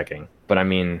bother checking. But I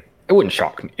mean, it wouldn't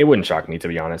shock me. It wouldn't shock me, to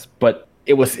be honest. But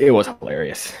it was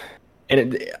hilarious.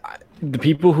 And the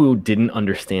people who didn't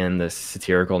understand the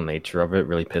satirical nature of it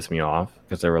really pissed me off,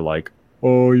 because they were like,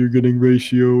 "Oh, you're getting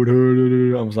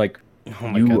ratioed." I was like, oh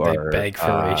my god, they beg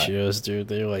for ratios, dude.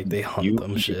 They hunt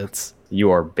them shits.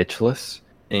 You are bitchless.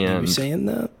 And are you saying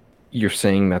that? You're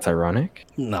saying that's ironic?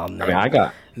 No. I mean, I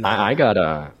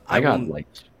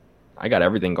got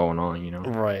everything going on,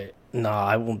 Right. No,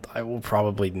 I will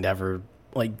probably never,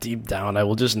 like, deep down, I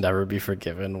will just never be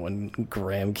forgiven when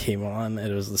Graham came on.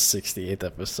 It was the 68th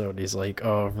episode. He's like,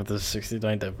 oh, for the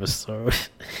 69th episode,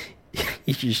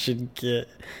 you should get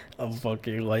a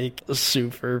fucking, like, a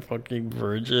super fucking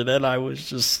virgin. And I was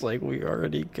just like, we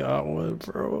already got one,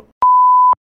 bro.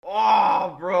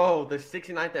 Oh, bro, the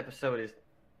 69th episode is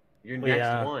your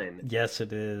next one. Yes,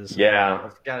 it is. Yeah.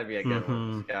 It's gotta be a good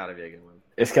one. It's gotta be a good one.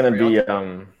 It's gonna be,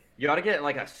 You ought to get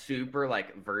like a super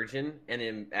like virgin and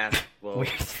then ask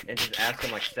and just ask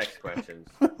him like sex questions.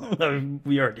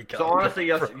 We already got. So honestly,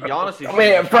 you honestly.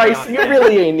 Man, Bryce, you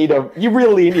really need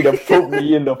to put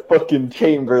me in the fucking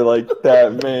chamber like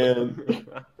that, man.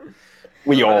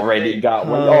 We already got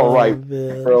one. All right,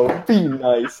 man. bro. Be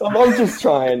nice. I'm just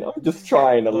trying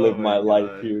to live my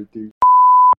life here, dude.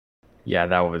 Yeah,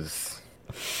 that was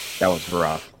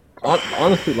rough.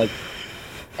 Honestly, like,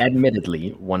 admittedly,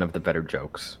 one of the better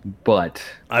jokes, but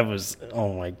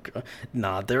Oh my god.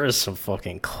 Nah, there is some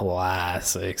fucking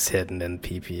classics hidden in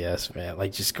PPS, man.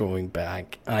 Like, just going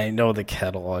back. I know the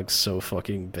catalog's so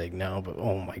fucking big now, but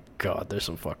oh my god, there's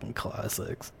some fucking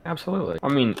classics. absolutely. I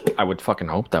mean, I would fucking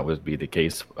hope that would be the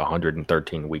case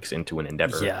 113 weeks into an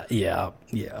endeavor. Yeah.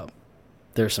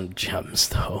 There's some gems,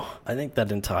 though. I think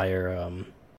that entire,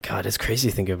 God, it's crazy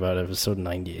to think about it. Episode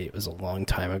 98 was a long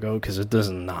time ago, because it does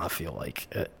not feel like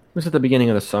it. It was at the beginning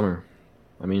of the summer.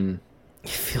 I mean, It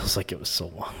feels like it was so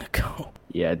long ago.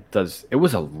 yeah, it does. It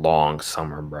was a long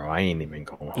summer, bro. I ain't even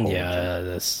going home. Yeah,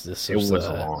 this It was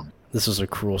long. This was a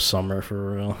cruel summer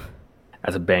for real.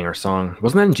 As a banger song.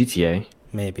 Wasn't that in GTA?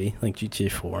 Maybe like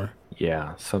GTA 4.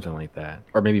 Yeah, something like that.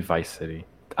 Or maybe Vice City.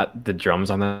 The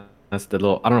drums on that. That's the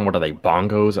little, I don't know, what are they,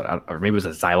 bongos? Or maybe it was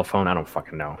a xylophone? I don't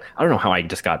fucking know. I don't know how I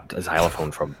just got a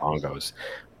xylophone from bongos.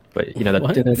 But, you know,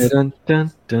 What? I don't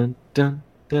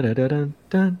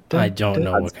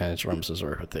know what kind of drums those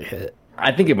were, but they hit.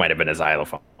 I think it might have been a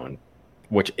xylophone,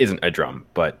 which isn't a drum,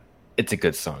 but it's a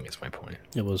good song, is my point.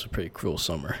 It was a pretty cruel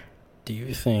summer. Do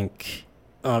you think,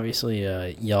 obviously,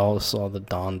 y'all saw the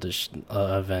Dondish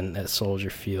event at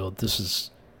Soldier Field. This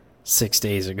is 6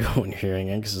 days ago when you're hearing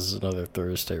it, because this is another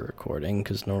Thursday recording,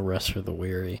 because no rest for the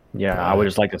weary. Yeah, I would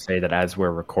just like to say that as we're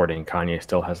recording, Kanye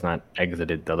still has not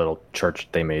exited the little church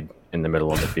they made in the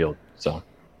middle of the field. So,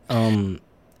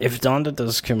 if Donda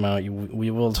does come out, we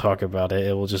will talk about it.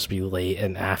 It will just be late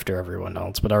and after everyone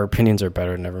else, but our opinions are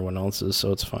better than everyone else's,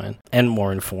 so it's fine. And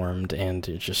more informed, and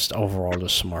just overall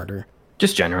just smarter.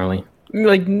 just generally,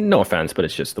 like, no offense, but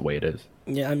it's just the way it is.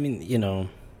 Yeah, I mean, you know,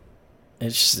 it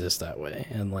just is that way.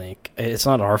 And, like, it's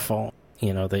not our fault,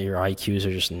 you know, that your IQs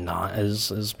are just not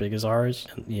as big as ours.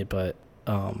 Yeah, but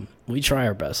we try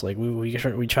our best. Like, we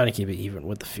try to keep it even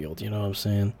with the field, you know what I'm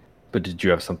saying? But did you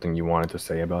have something you wanted to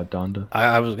say about Donda?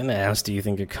 I was going to ask, do you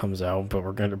think it comes out? But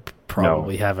we're going to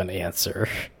probably have an answer.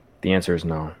 The answer is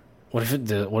no. What if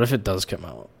it does come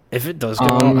out? If it does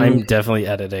come out, I'm definitely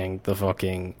editing the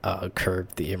fucking Curb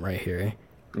theme right here.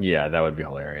 Yeah, that would be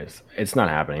hilarious. It's not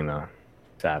happening, though,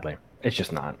 sadly. It's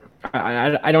just not.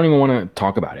 I don't even want to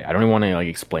talk about it. I don't even want to, like,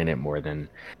 explain it more than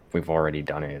we've already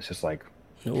done it. It's just like,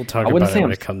 We'll talk wouldn't about say it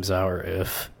when I'm- it comes out, or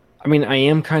if. I mean, I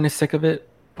am kind of sick of it,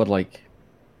 but, like,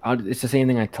 it's the same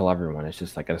thing I tell everyone. It's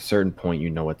just, like, at a certain point,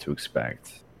 you know what to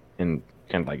expect. And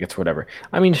like, it's whatever.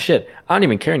 I mean, shit, I don't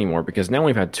even care anymore, because now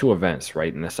we've had 2 events,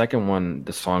 right? And the second one,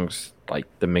 the songs, like,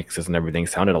 the mixes and everything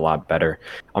sounded a lot better.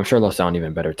 I'm sure they'll sound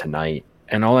even better tonight.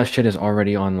 And all that shit is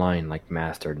already online, like,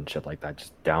 mastered and shit like that.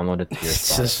 Just download it to your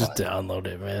Just Spotify. download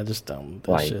it, man. Just download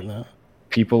that Like, shit now.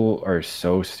 People are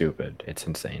so stupid. It's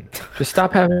insane. Just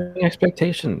stop having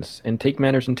expectations and take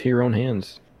matters into your own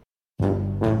hands.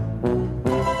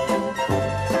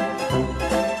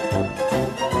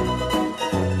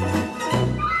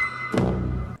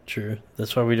 True.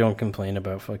 That's why we don't complain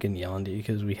about fucking Yandi,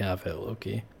 because we have it,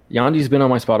 Loki. Yandi's been on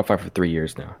my Spotify for 3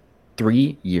 years now.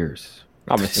 3 years.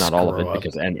 Obviously not all of Screw it, up.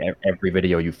 because every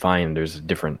video you find, there's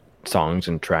different songs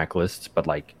and track lists. But,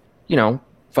 like, you know,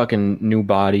 fucking New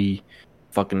Body,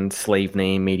 fucking Slave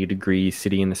Name, 80 Degrees,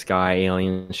 City in the Sky,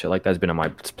 Alien, shit like that's been on my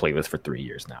playlist for 3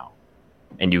 years now.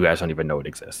 And you guys don't even know it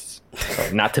exists.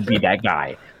 So, not to be that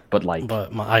guy, but, like,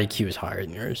 But my IQ is higher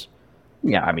than yours.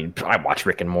 yeah, I mean, I watch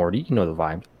Rick and Morty. You know the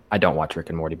vibe. I don't watch Rick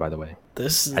and Morty, by the way.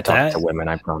 I talk to women,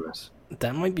 I promise.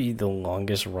 That might be the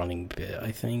longest running bit,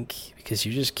 I think, because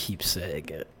you just keep saying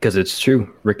it. Because it's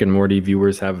true. Rick and Morty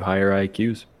viewers have higher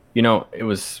IQs. You know, it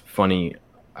was funny.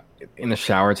 In the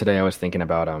shower today, I was thinking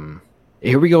about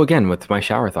here we go again with my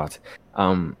shower thoughts.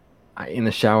 In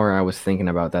the shower, I was thinking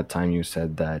about that time you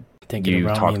said that Thinking you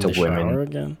about talk me in to the women. shower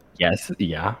again? Yes,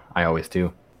 yeah, I always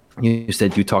do. You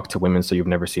said you talk to women, so you've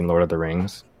never seen Lord of the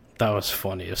Rings, That was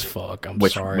funny as fuck. I'm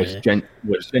which sorry.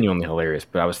 was genuinely hilarious.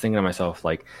 But I was thinking to myself,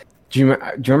 like, do you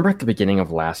remember at the beginning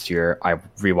of last year, I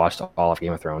rewatched all of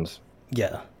Game of Thrones?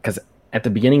 Yeah. Because at the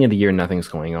beginning of the year, nothing's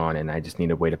going on, and I just need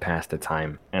a way to pass the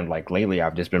time. And, like, lately,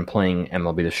 I've just been playing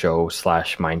MLB The Show /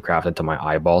 Minecraft until my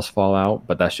eyeballs fall out.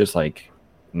 But that's just, like,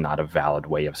 not a valid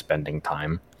way of spending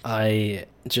time. I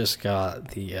just got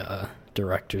the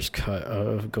director's cut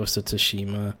of Ghost of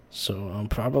Tsushima, so I'll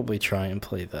probably try and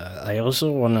play that. I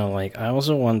also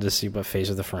wanted to see what phase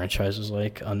of the franchise is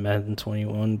like on Madden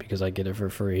 21 because I get it for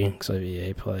free because I have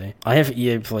EA Play. I have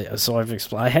EA Play, so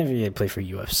I have EA Play for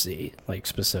UFC, like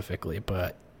specifically,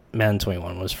 but Madden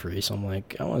 21 was free, so I'm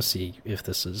like, I want to see if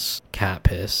this is cat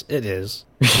piss. It is.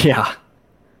 Yeah.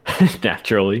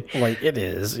 Naturally. Like, it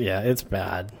is. Yeah, it's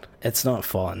bad. It's not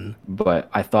fun. But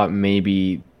I thought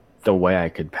maybe the way I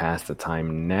could pass the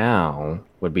time now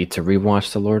would be to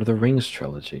rewatch the Lord of the Rings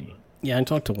trilogy. Yeah, I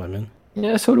talk to women.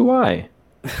 Yeah, so do I.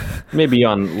 Maybe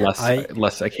on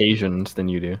less occasions than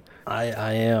you do.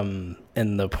 I am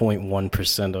in the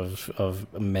 0.1%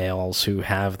 of males who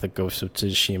have the Ghost of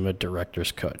Tsushima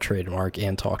director's cut trademark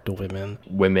and talk to women.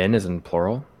 Women is in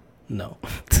plural? No.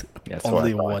 That's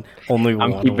Only one. Only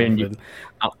one.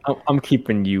 I'm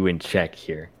keeping you in check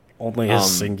here. Only a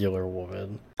singular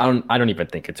woman. I don't even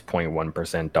think it's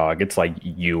 0.1%, dog. It's like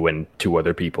you and 2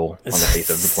 other people on the face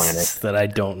of the planet that I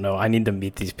don't know. I need to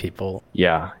meet these people.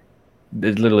 Yeah.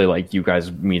 It's literally like you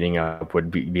guys meeting up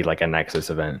would be like a Nexus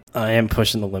event. I am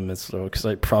pushing the limits though, because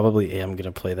I probably am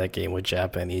going to play that game with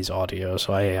Japanese audio,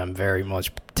 so I am very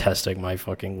much testing my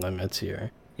fucking limits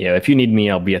here. Yeah, if you need me,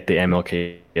 I'll be at the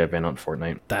MLK event on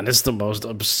Fortnite. That is the most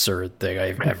absurd thing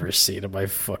I've ever seen in my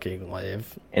fucking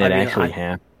life. And it actually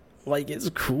happened. Like, it's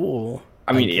cool.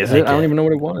 I mean, is it? I don't even know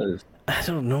what it was. I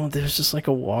don't know. There's just like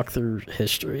a walkthrough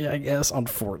history, I guess, on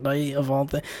Fortnite of all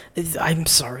things. I'm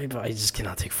sorry, but I just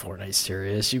cannot take Fortnite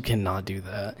serious. You cannot do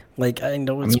that. Like, I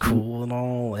know it's cool and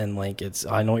all, and like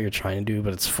I know what you're trying to do,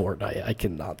 but it's Fortnite. I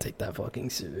cannot take that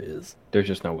fucking serious. There's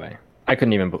just no way. I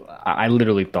couldn't even. I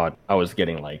literally thought I was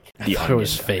getting like the Onion. It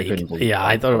was fake. Yeah,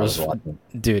 I thought it was.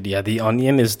 Dude, yeah, the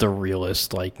Onion is the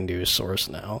realest like news source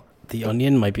now. The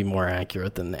Onion might be more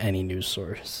accurate than any news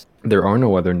source. There are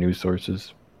no other news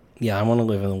sources. Yeah, I want to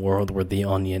live in a world where the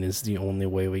Onion is the only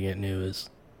way we get news.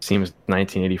 Seems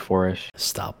 1984-ish.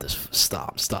 Stop this.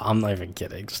 Stop. I'm not even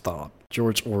kidding. Stop.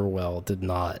 George Orwell did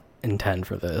not intend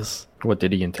for this. What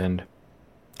did he intend?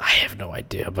 I have no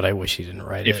idea, but I wish he didn't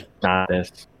write it. If not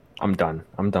this, I'm done.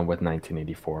 I'm done with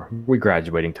 1984. We're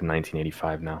graduating to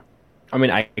 1985 now. I mean,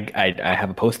 I have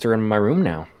a poster in my room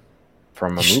now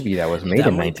from a movie that was made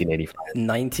in 1985.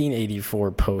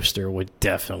 1984 poster would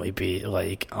definitely be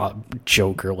like a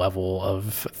Joker level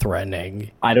of threatening.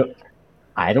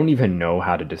 I don't even know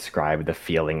how to describe the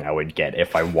feeling I would get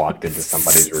if I walked into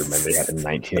somebody's room and they had a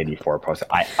 1984 poster.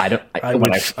 I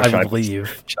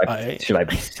believe. Should I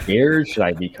be scared? Should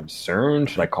I be concerned?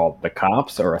 Should I call the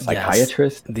cops or a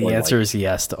psychiatrist? Yes. The answer is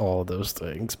yes to all of those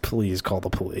things. Please call the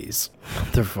police.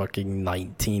 The fucking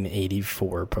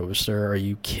 1984 poster. Are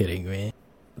you kidding me?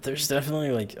 There's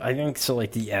definitely like, I think so,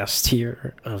 like the S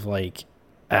tier of like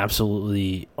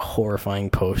absolutely horrifying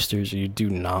posters you do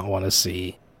not want to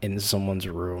see in someone's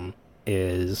room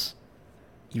is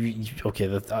okay,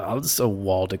 that's a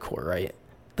wall decor, right?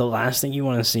 The last thing you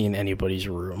want to see in anybody's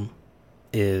room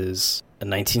is a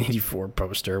 1984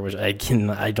 poster, which I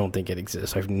don't think it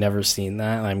exists. I've never seen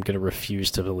that, and I'm gonna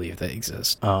refuse to believe that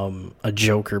exists. A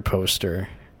Joker poster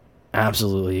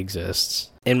absolutely exists.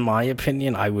 In my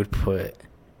opinion, I would put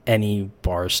any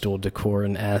Barstool decor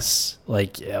in S.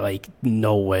 Like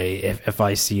no way. If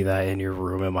I see that in your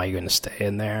room, am I gonna stay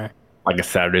in there? Like a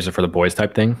Saturdays are for the boys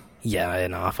type thing? Yeah,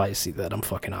 and if I see that, I'm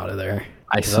fucking out of there.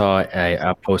 I saw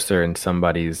a poster in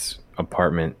somebody's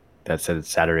apartment that said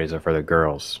Saturdays are for the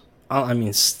girls. I mean,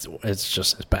 it's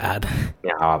just as bad.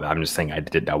 Yeah, I'm just saying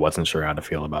I wasn't sure how to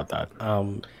feel about that.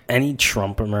 Any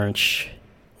Trump merch,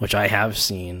 which I have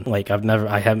seen. Like,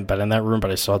 I haven't been in that room,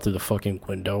 but I saw it through the fucking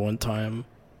window one time.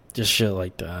 Just shit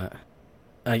like that.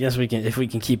 I guess if we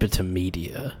can keep it to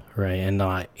media, right, and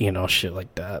not, shit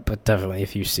like that. But definitely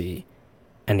if you see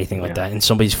anything like that in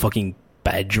somebody's fucking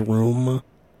bedroom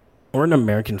or an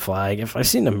American flag, if I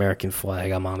see an American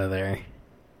flag, I'm out of there.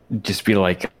 Just be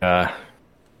like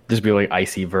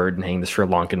Icy Verd and hang the Sri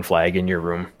Lankan flag in your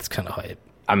room. It's kind of hype.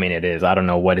 I mean, it is. I don't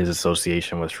know what his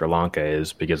association with Sri Lanka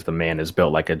is because the man is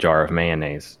built like a jar of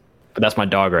mayonnaise. But that's my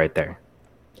dog right there.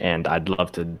 And I'd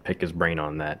love to pick his brain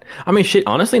on that. I mean, shit,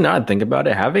 honestly, now I think about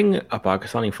it, having a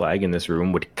Pakistani flag in this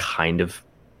room would kind of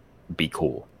be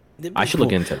cool. I should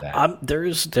look into that.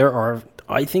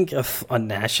 I think a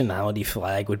nationality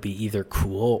flag would be either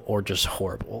cool or just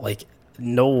horrible. Like,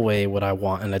 no way would I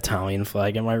want an Italian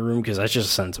flag in my room because that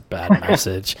just sends a bad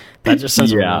message. That just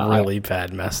sends a really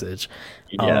bad message.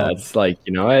 Yeah, it's like,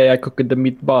 I cooked the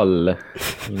meatball.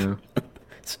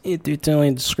 It's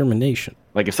Italian discrimination.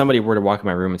 Like, if somebody were to walk in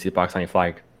my room and see the Pakistani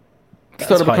flag,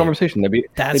 start up a conversation. They'd be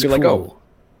like, oh,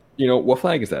 what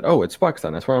flag is that? Oh, it's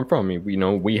Pakistan. That's where I'm from.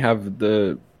 We have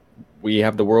the we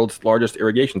have the world's largest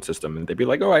irrigation system, and they'd be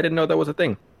like, "Oh, I didn't know that was a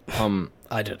thing."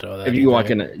 I didn't know that. If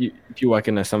you walk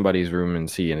into somebody's room and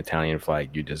see an Italian flag,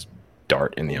 you just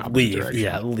dart in the opposite direction.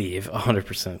 Yeah, leave.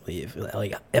 100% leave.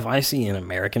 Like, if I see an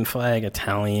American flag,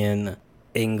 Italian,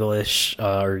 English,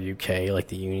 or UK, like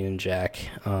the Union Jack,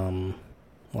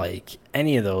 like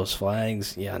any of those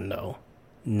flags, yeah, no,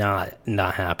 not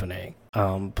happening.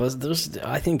 But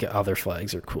I think other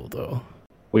flags are cool though.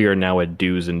 We are now a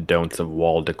do's and don'ts of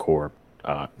wall decor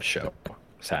show,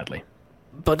 sadly.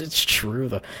 But it's true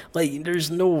though. Like,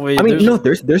 there's no way. I mean, no,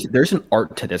 there's an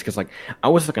art to this, because like I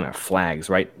was looking at flags,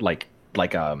 right? Like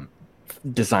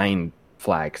design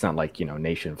flags, not like,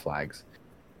 nation flags,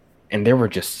 and there were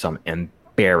just some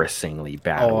embarrassingly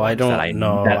bad ones I don't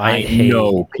know. that I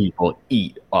know people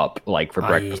eat up like for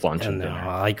breakfast, lunch, and dinner.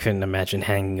 I couldn't imagine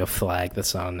hanging a flag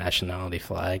that's not a nationality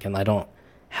flag, and I don't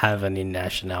have any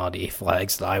nationality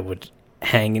flags that I would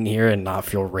hang in here and not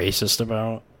feel racist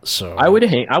about. So I would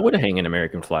hang an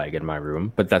American flag in my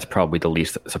room, but that's probably the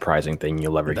least surprising thing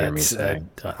you'll ever hear me say.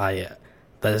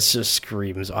 That just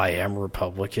screams I am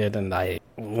Republican, and I,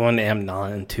 one, am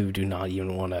not, and two, do not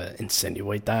even want to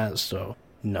insinuate that. So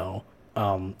no.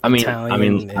 I mean,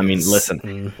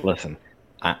 listen.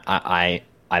 I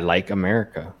like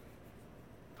America.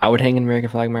 I would hang an American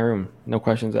flag in my room, no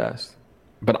questions asked.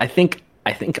 But I think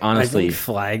honestly,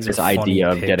 flags this are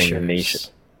idea of pictures. getting a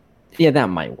nation, yeah, that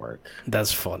might work.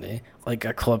 That's funny, like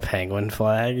a Club Penguin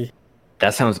flag.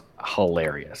 That sounds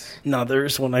hilarious. No,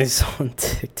 there's one I saw on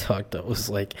TikTok that was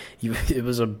like, it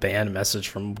was a banned message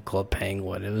from Club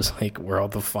Penguin. It was like, where all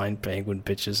the fine penguin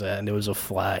bitches at, and it was a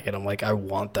flag, and I'm like, I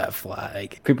want that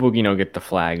flag. People, get the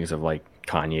flags of like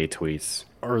Kanye tweets.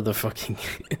 Or the fucking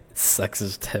sex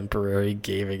is temporary,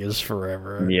 gaming is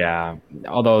forever. Yeah,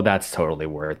 although that's totally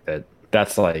worth it.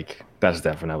 That's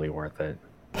definitely worth it.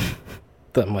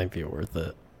 That might be worth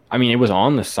it. I mean, it was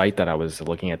on the site that I was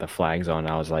looking at the flags on.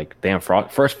 I was like, damn,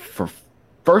 first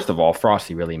of all,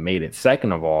 Frosty really made it.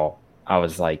 Second of all, I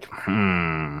was like,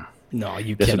 No,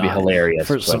 you this cannot. would be hilarious,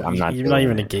 but I'm not. You're not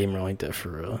even a gamer like that for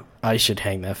real. I should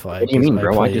hang that flag. What do you mean,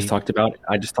 bro? I just talked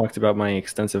about my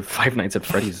extensive Five Nights at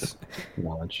Freddy's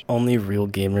knowledge. Only real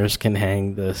gamers can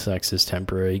hang the sex is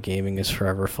temporary, gaming is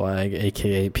forever flag,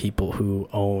 aka people who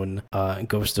own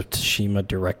Ghost of Tsushima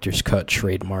Director's Cut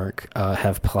trademark,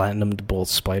 have platinumed both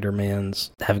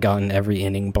Spider-Mans, have gotten every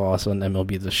inning boss on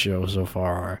MLB The Show so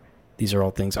far. These are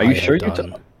all things I have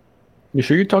done. You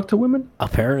sure you talk to women?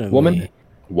 Apparently. Woman?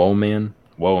 Whoa, man.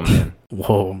 Whoa, man.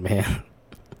 Whoa, man.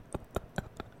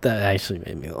 That actually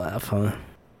made me laugh, huh?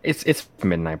 It's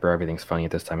midnight, bro. Everything's funny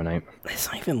at this time of night. It's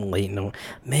not even late, no.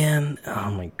 Man,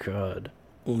 oh my god.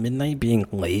 Midnight being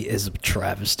late is a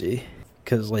travesty.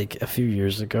 Because, like, a few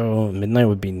years ago, midnight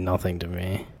would be nothing to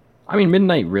me. I mean,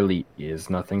 midnight really is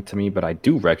nothing to me, but I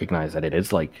do recognize that it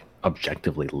is, like,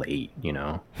 objectively late,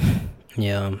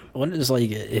 Yeah. What is, like,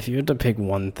 if you had to pick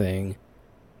one thing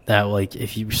that, like,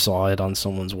 if you saw it on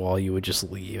someone's wall, you would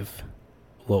just leave,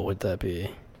 what would that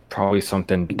be? Probably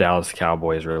something Dallas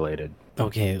Cowboys related.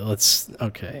 Okay,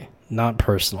 not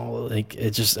personal. Like,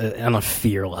 it's just on a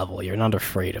fear level. You're not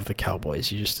afraid of the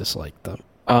Cowboys. You just dislike them.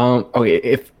 Okay,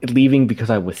 if leaving because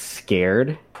I was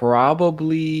scared,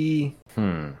 probably.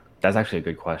 That's actually a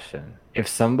good question. If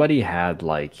somebody had,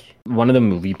 like, one of the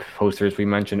movie posters we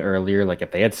mentioned earlier, like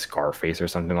if they had Scarface or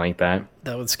something like that.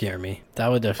 That would scare me. That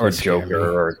would definitely scare me. Or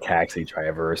Joker or Taxi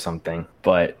Driver or something.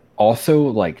 But also,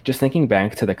 like, just thinking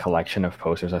back to the collection of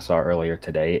posters I saw earlier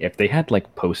today, if they had,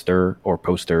 like,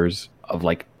 posters of,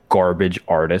 like, garbage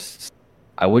artists,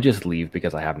 I would just leave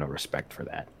because I have no respect for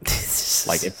that.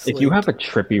 Like, if you have a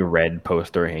Trippie Redd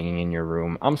poster hanging in your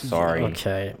room, I'm sorry.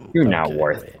 Okay. You're not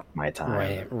worth my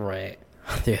time. Right.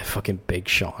 The fucking Big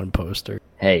Sean poster.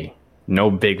 Hey,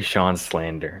 no Big Sean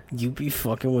slander. You be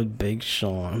fucking with Big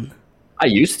Sean. I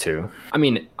used to. I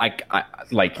mean, I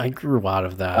grew out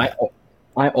of that.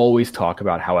 I always talk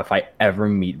about how if I ever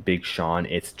meet Big Sean,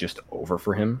 it's just over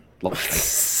for him. Like,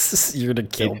 you're gonna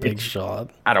kill Big Sean.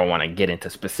 I don't want to get into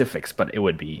specifics, but it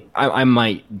would be. I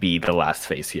might be the last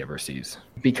face he ever sees,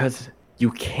 because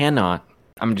you cannot.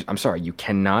 I'm sorry. You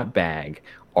cannot bag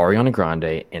Ariana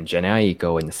Grande and Jhené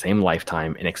Aiko in the same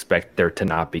lifetime and expect there to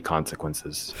not be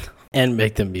consequences. And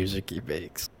make the music he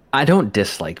makes. I don't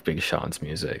dislike Big Sean's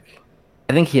music.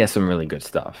 I think he has some really good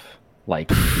stuff,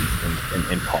 like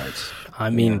in parts. I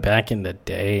mean, back in the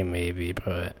day, maybe,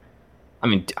 but I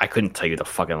mean, I couldn't tell you the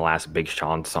fucking last Big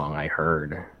Sean song I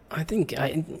heard. I think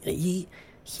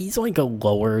he's like a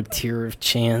lower tier of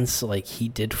Chance. Like, he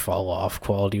did fall off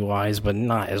quality-wise, but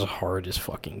not as hard as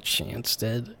fucking Chance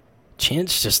did.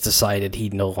 Chance just decided he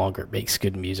no longer makes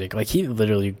good music. Like, he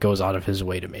literally goes out of his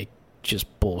way to make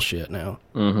just bullshit now.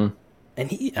 Mm-hmm.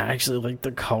 And he actually, like,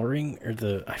 the coloring,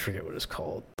 or I forget what it's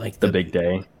called. Like The Big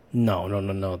Day. No.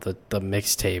 The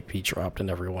mixtape he dropped, and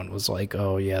everyone was like,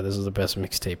 oh, yeah, this is the best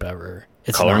mixtape ever.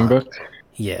 It's Coloring not. book?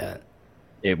 Yeah.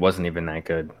 It wasn't even that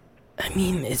good. I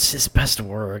mean, it's his best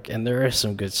work, and there is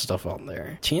some good stuff on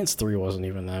there. Chance 3 wasn't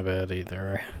even that bad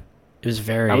either. It was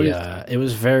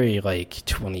very, like,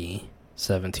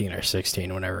 2017 or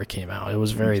 16 whenever it came out. It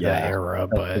was very that era,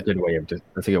 that's a good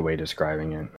way of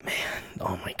describing it. Man,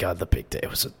 oh my god, The Big Day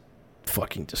was a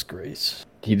fucking disgrace.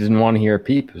 He didn't want to hear a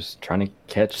peep. He was trying to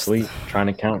catch sleep, trying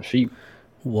to count sheep.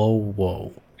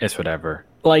 Whoa. It's whatever.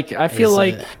 Like, I feel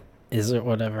Is it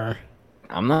whatever?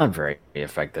 I'm not very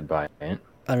affected by it.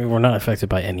 I mean, we're not affected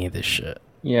by any of this shit.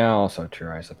 Yeah, also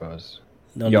true, I suppose.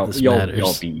 None of this matters.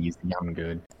 You'll be easy. I'm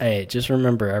good. Hey, just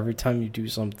remember, every time you do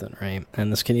something, right,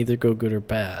 and this can either go good or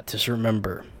bad, just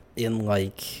remember, in,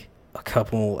 like, a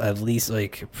couple, at least,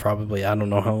 like, probably, I don't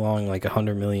know how long, like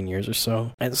 100 million years or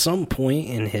so, at some point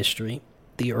in history,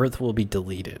 the Earth will be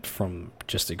deleted from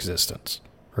just existence,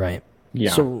 right?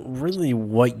 Yeah. So, really,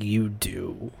 what you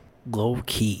do,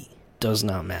 low-key, does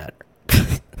not matter.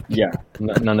 Yeah,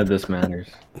 none of this matters.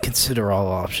 Consider all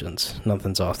options.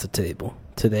 Nothing's off the table.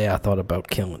 Today I thought about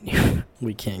killing you.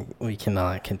 We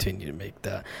cannot continue to make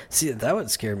that. See, that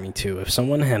would scare me too. If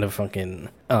someone had a fucking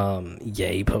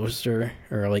Ye poster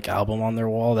or like album on their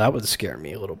wall, that would scare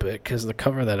me a little bit, because the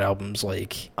cover of that album's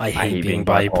like, I hate being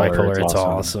bipolar. It's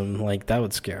awesome. Like, that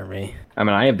would scare me. I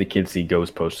mean, I have the Kids See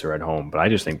Ghost poster at home, but I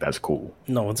just think that's cool.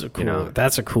 No,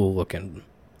 that's a cool looking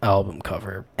album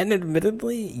cover. And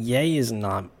admittedly, Ye is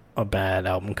not a bad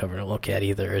album cover to look at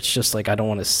either. It's just like, I don't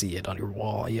want to see it on your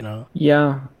wall, you know?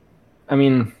 Yeah. I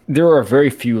mean, there are very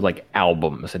few, like,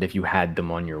 albums that if you had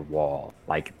them on your wall,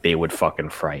 like, they would fucking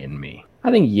frighten me.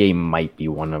 I think Ye might be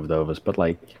one of those, but,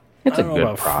 like, it's a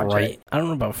good project. I don't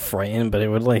know about frighten, but it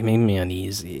would, like, make me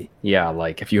uneasy. Yeah,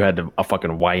 like, if you had a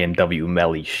fucking YNW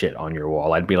Melly shit on your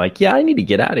wall, I'd be like, yeah, I need to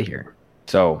get out of here.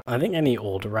 So I think any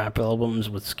old rap albums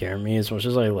would scare me as much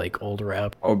as I like old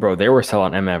rap. Oh, bro, they were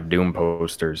selling MF Doom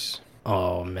posters.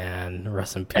 Oh, man.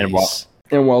 Rest in peace.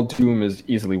 And while Doom is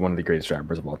easily one of the greatest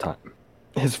rappers of all time,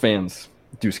 his fans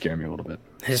do scare me a little bit.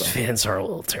 His fans are a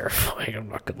little terrifying, I'm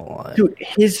not gonna lie. Dude,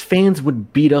 his fans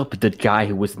would beat up the guy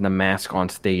who was in the mask on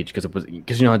stage because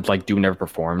you know, like, Doom never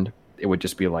performed. It would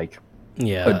just be like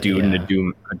a dude in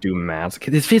a Doom mask.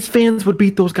 His fans would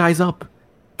beat those guys up.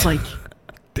 Like,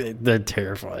 they're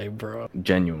terrifying, bro.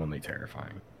 Genuinely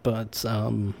terrifying. But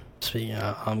speaking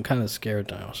of, I'm kind of scared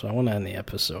now, so I want to end the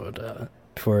episode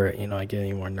before I get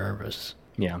any more nervous.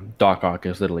 Yeah, Doc Ock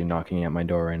is literally knocking at my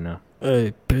door right now.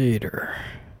 Hey, Peter.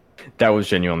 That was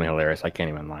genuinely hilarious. I can't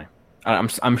even lie.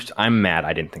 I'm mad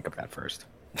I didn't think of that first.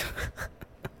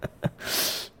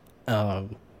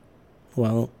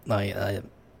 Well, I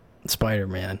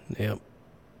Spider-Man. Yep.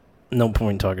 No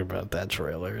point talking about that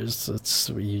trailer. It's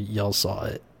y'all saw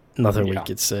it. Nothing we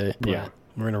could say. Yeah.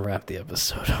 We're gonna wrap the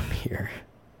episode up here.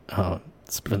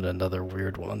 It's been another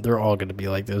weird one. They're all gonna be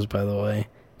like this, by the way.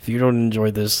 If you don't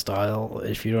enjoy this style,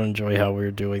 if you don't enjoy how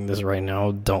we're doing this right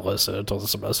now, don't listen until the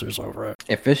semester's over.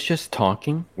 If it's just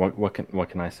talking, what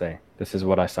can I say? This is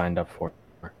what I signed up for.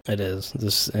 It is.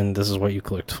 This is what you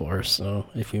clicked for. So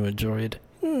if you enjoyed,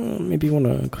 maybe you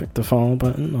want to click the follow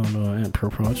button on at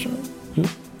ProProduction.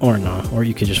 Or not. Or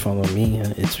you could just follow me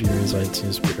at It's Your Inside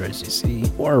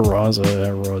ICC. Or Raza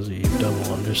at RazaU_.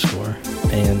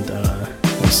 And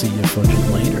we'll see you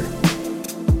fucking later.